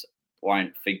Streets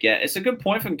won't forget. It's a good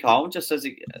point from Cole. Just as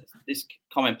this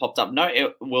comment popped up, no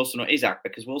Wilson or Isaac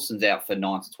because Wilson's out for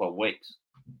 9 to 12 weeks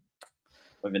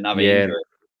with another Yeah, injury.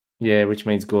 yeah, which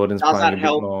means Gordon's Does playing that a bit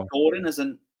help more. Gordon as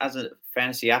a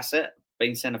fantasy asset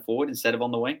being centre forward instead of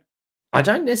on the wing? I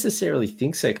don't necessarily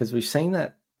think so because we've seen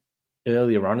that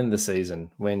earlier on in the season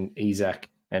when Isaac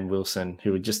and Wilson,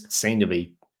 who would just seem to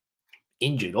be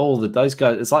injured, those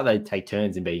guys, it's like they take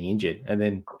turns in being injured, and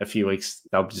then a few weeks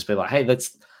they'll just be like, "Hey,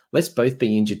 let's both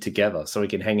be injured together so we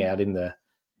can hang out in the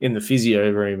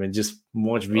physio room and just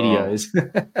watch Oh, videos."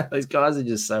 Those guys are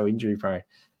just so injury prone.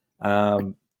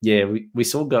 Yeah, we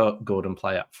saw Gordon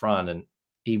play up front, and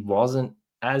he wasn't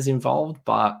as involved,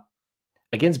 but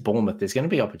against Bournemouth, there's going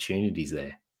to be opportunities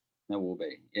there. there will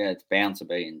be. Yeah, it's bound to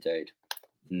be indeed.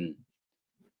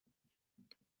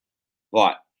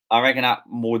 Right. I reckon that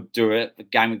would do it for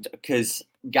game week because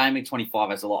game week 25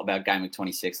 has a lot about game week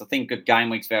 26. I think good game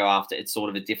weeks thereafter, it's sort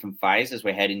of a different phase as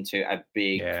we head into a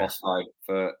big Yeah. crossroad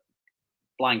for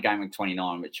playing game week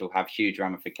 29, which will have huge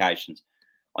ramifications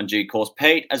on due course.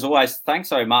 Pete, as always, thanks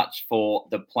so much for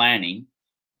the planning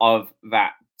of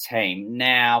that team.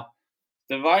 Now,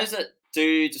 the those that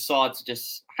do decide to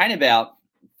just hang about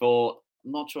for,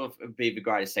 I'm not sure if it would be the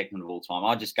greatest segment of all time.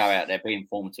 I'll just go out there, be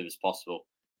informative as possible.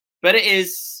 But it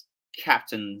is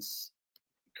Captain's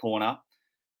Corner,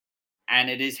 and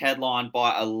it is headlined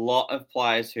by a lot of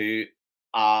players who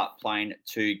are playing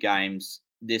 2 games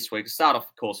this week. Start off,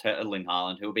 of course, Erling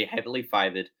Haaland, who will be heavily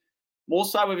favoured, more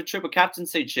so with a triple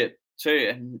captaincy chip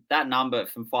too. And that number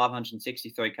from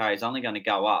 563k is only going to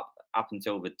go up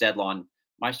until the deadline.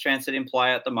 Most transit in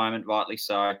play at the moment, rightly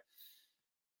so.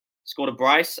 Scored a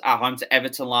brace at home to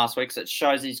Everton last week, so it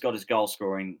shows he's got his goal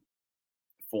scoring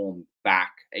form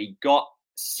back. He got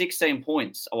 16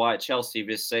 points away at Chelsea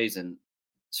this season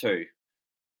too.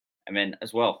 And then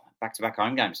as well, back-to-back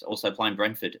home games, also playing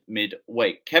Brentford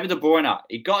midweek. Kevin De Bruyne,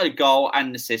 he got a goal and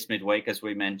an assist midweek, as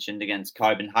we mentioned, against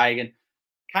Copenhagen.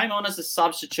 Came on as a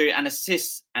substitute and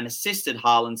assisted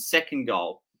Haaland's second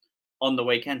goal on the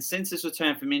weekend. Since his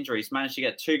return from injury, he's managed to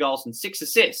get 2 goals and 6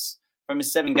 assists from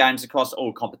his 7 games across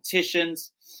all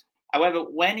competitions. However,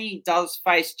 when he does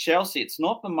face Chelsea, it's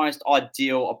not the most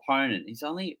ideal opponent. He's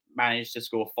only managed to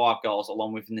score 5 goals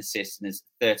along with an assist in his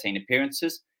 13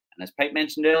 appearances. And as Pete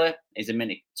mentioned earlier, he's a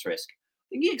minutes risk. I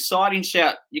think the exciting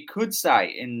shout, you could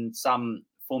say, in some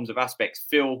forms of aspects,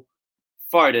 Phil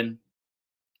Foden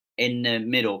in the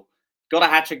middle. Got a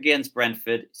hat-trick against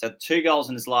Brentford. He's had 2 goals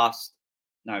in his last...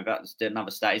 No, that's another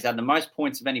stat. He's had the most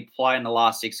points of any player in the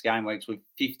last 6 game weeks with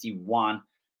 51.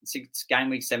 Since game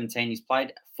week 17, he's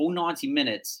played full 90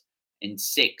 minutes in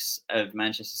 6 of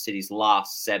Manchester City's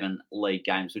last 7 league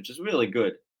games, which is really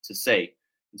good to see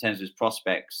in terms of his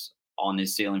prospects on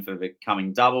his ceiling for the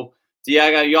coming double.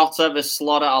 Diego Jota, the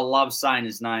slaughter. I love saying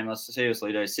his name. I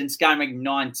seriously do. Since game week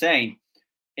 19,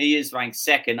 he is ranked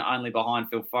second, only behind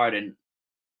Phil Foden,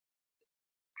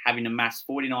 having amassed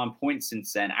 49 points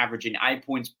since then, averaging 8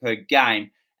 points per game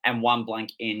and 1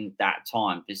 blank in that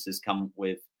time. This has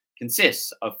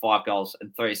consists of 5 goals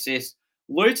and 3 assists.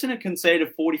 Luton have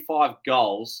conceded 45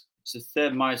 goals, which is the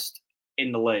 3rd most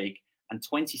in the league, and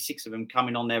 26 of them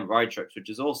coming on their road trips,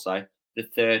 which is also the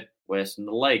 3rd worst in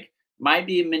the league.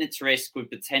 Maybe a minute's risk with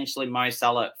potentially Mo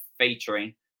Salah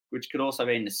featuring, which could also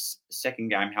be in the second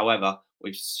game. However,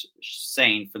 we've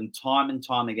seen from time and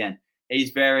time again,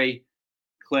 he's very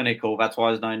clinical. That's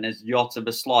why he's known as Jota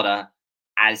the Slaughter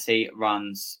as he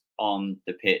runs on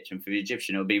the pitch. And for the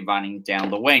Egyptian, he'll be running down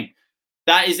the wing.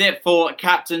 That is it for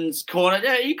Captain's Corner.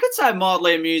 Yeah, you could say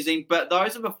mildly amusing, but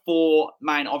those are the 4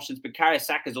 main options. Bukayo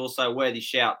Saka is also a worthy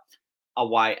shout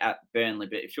away at Burnley.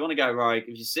 But if you want to go rogue,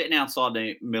 if you're sitting outside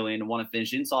the million and want to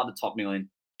finish inside the top million,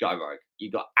 go rogue.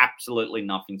 You've got absolutely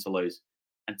nothing to lose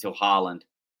until Haaland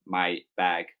may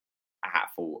bag a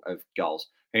hatful of goals.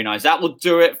 Who knows? That will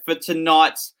do it for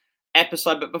tonight's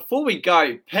episode. But before we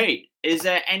go, Pete, is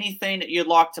there anything that you'd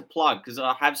like to plug? Because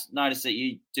I have noticed that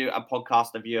you do a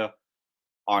podcast of your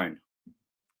own.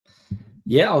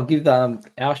 Yeah, I'll give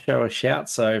our show a shout.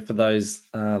 So for those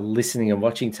listening and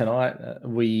watching tonight,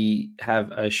 we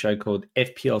have a show called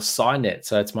FPL SciNet.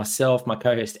 So it's myself, my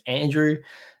co-host Andrew.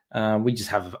 We just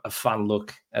have a fun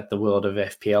look at the world of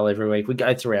FPL every week. We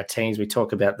go through our teams. We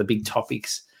talk about the big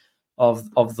topics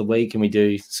of the week, and we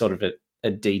do sort of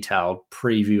a detailed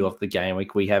preview of the game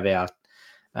week. We have our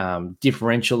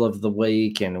differential of the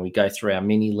week, and we go through our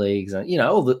mini leagues and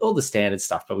all the standard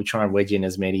stuff. But we try and wedge in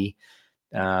as many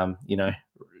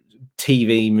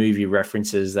TV movie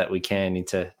references that we can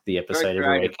into the episode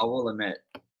every week. I will admit.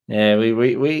 Yeah,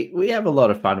 we have a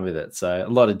lot of fun with it. So a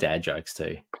lot of dad jokes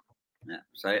too. Yeah.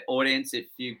 So, audience, if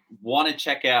you want to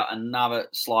check out another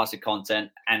slice of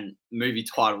content and movie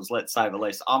titles, let's say the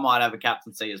least, I might have a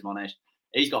captaincy as my niche.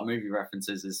 He's got movie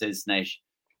references as his niche.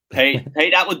 Pete,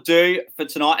 that would do for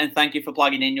tonight. And thank you for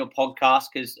plugging in your podcast,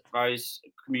 because those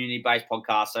community-based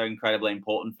podcasts are incredibly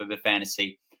important for the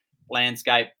fantasy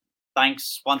landscape.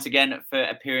 Thanks once again for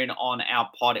appearing on our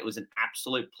pod. It was an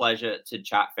absolute pleasure to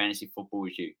chat fantasy football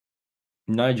with you.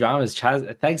 No dramas,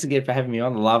 Chaz. Thanks again for having me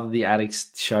on. Love the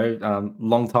Addicts show.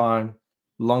 Long time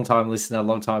listener,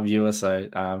 long time viewer. So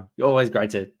you're always great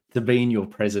to be in your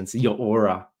presence, your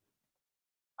aura.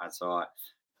 That's all right.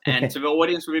 And to the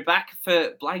audience, we'll be back for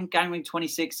Blatant Game Week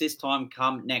 26 this time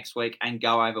come next week and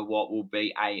go over what will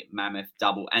be a mammoth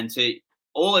double. And to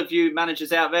all of you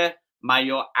managers out there, may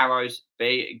your arrows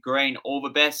be green. All the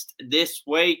best this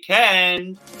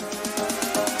weekend.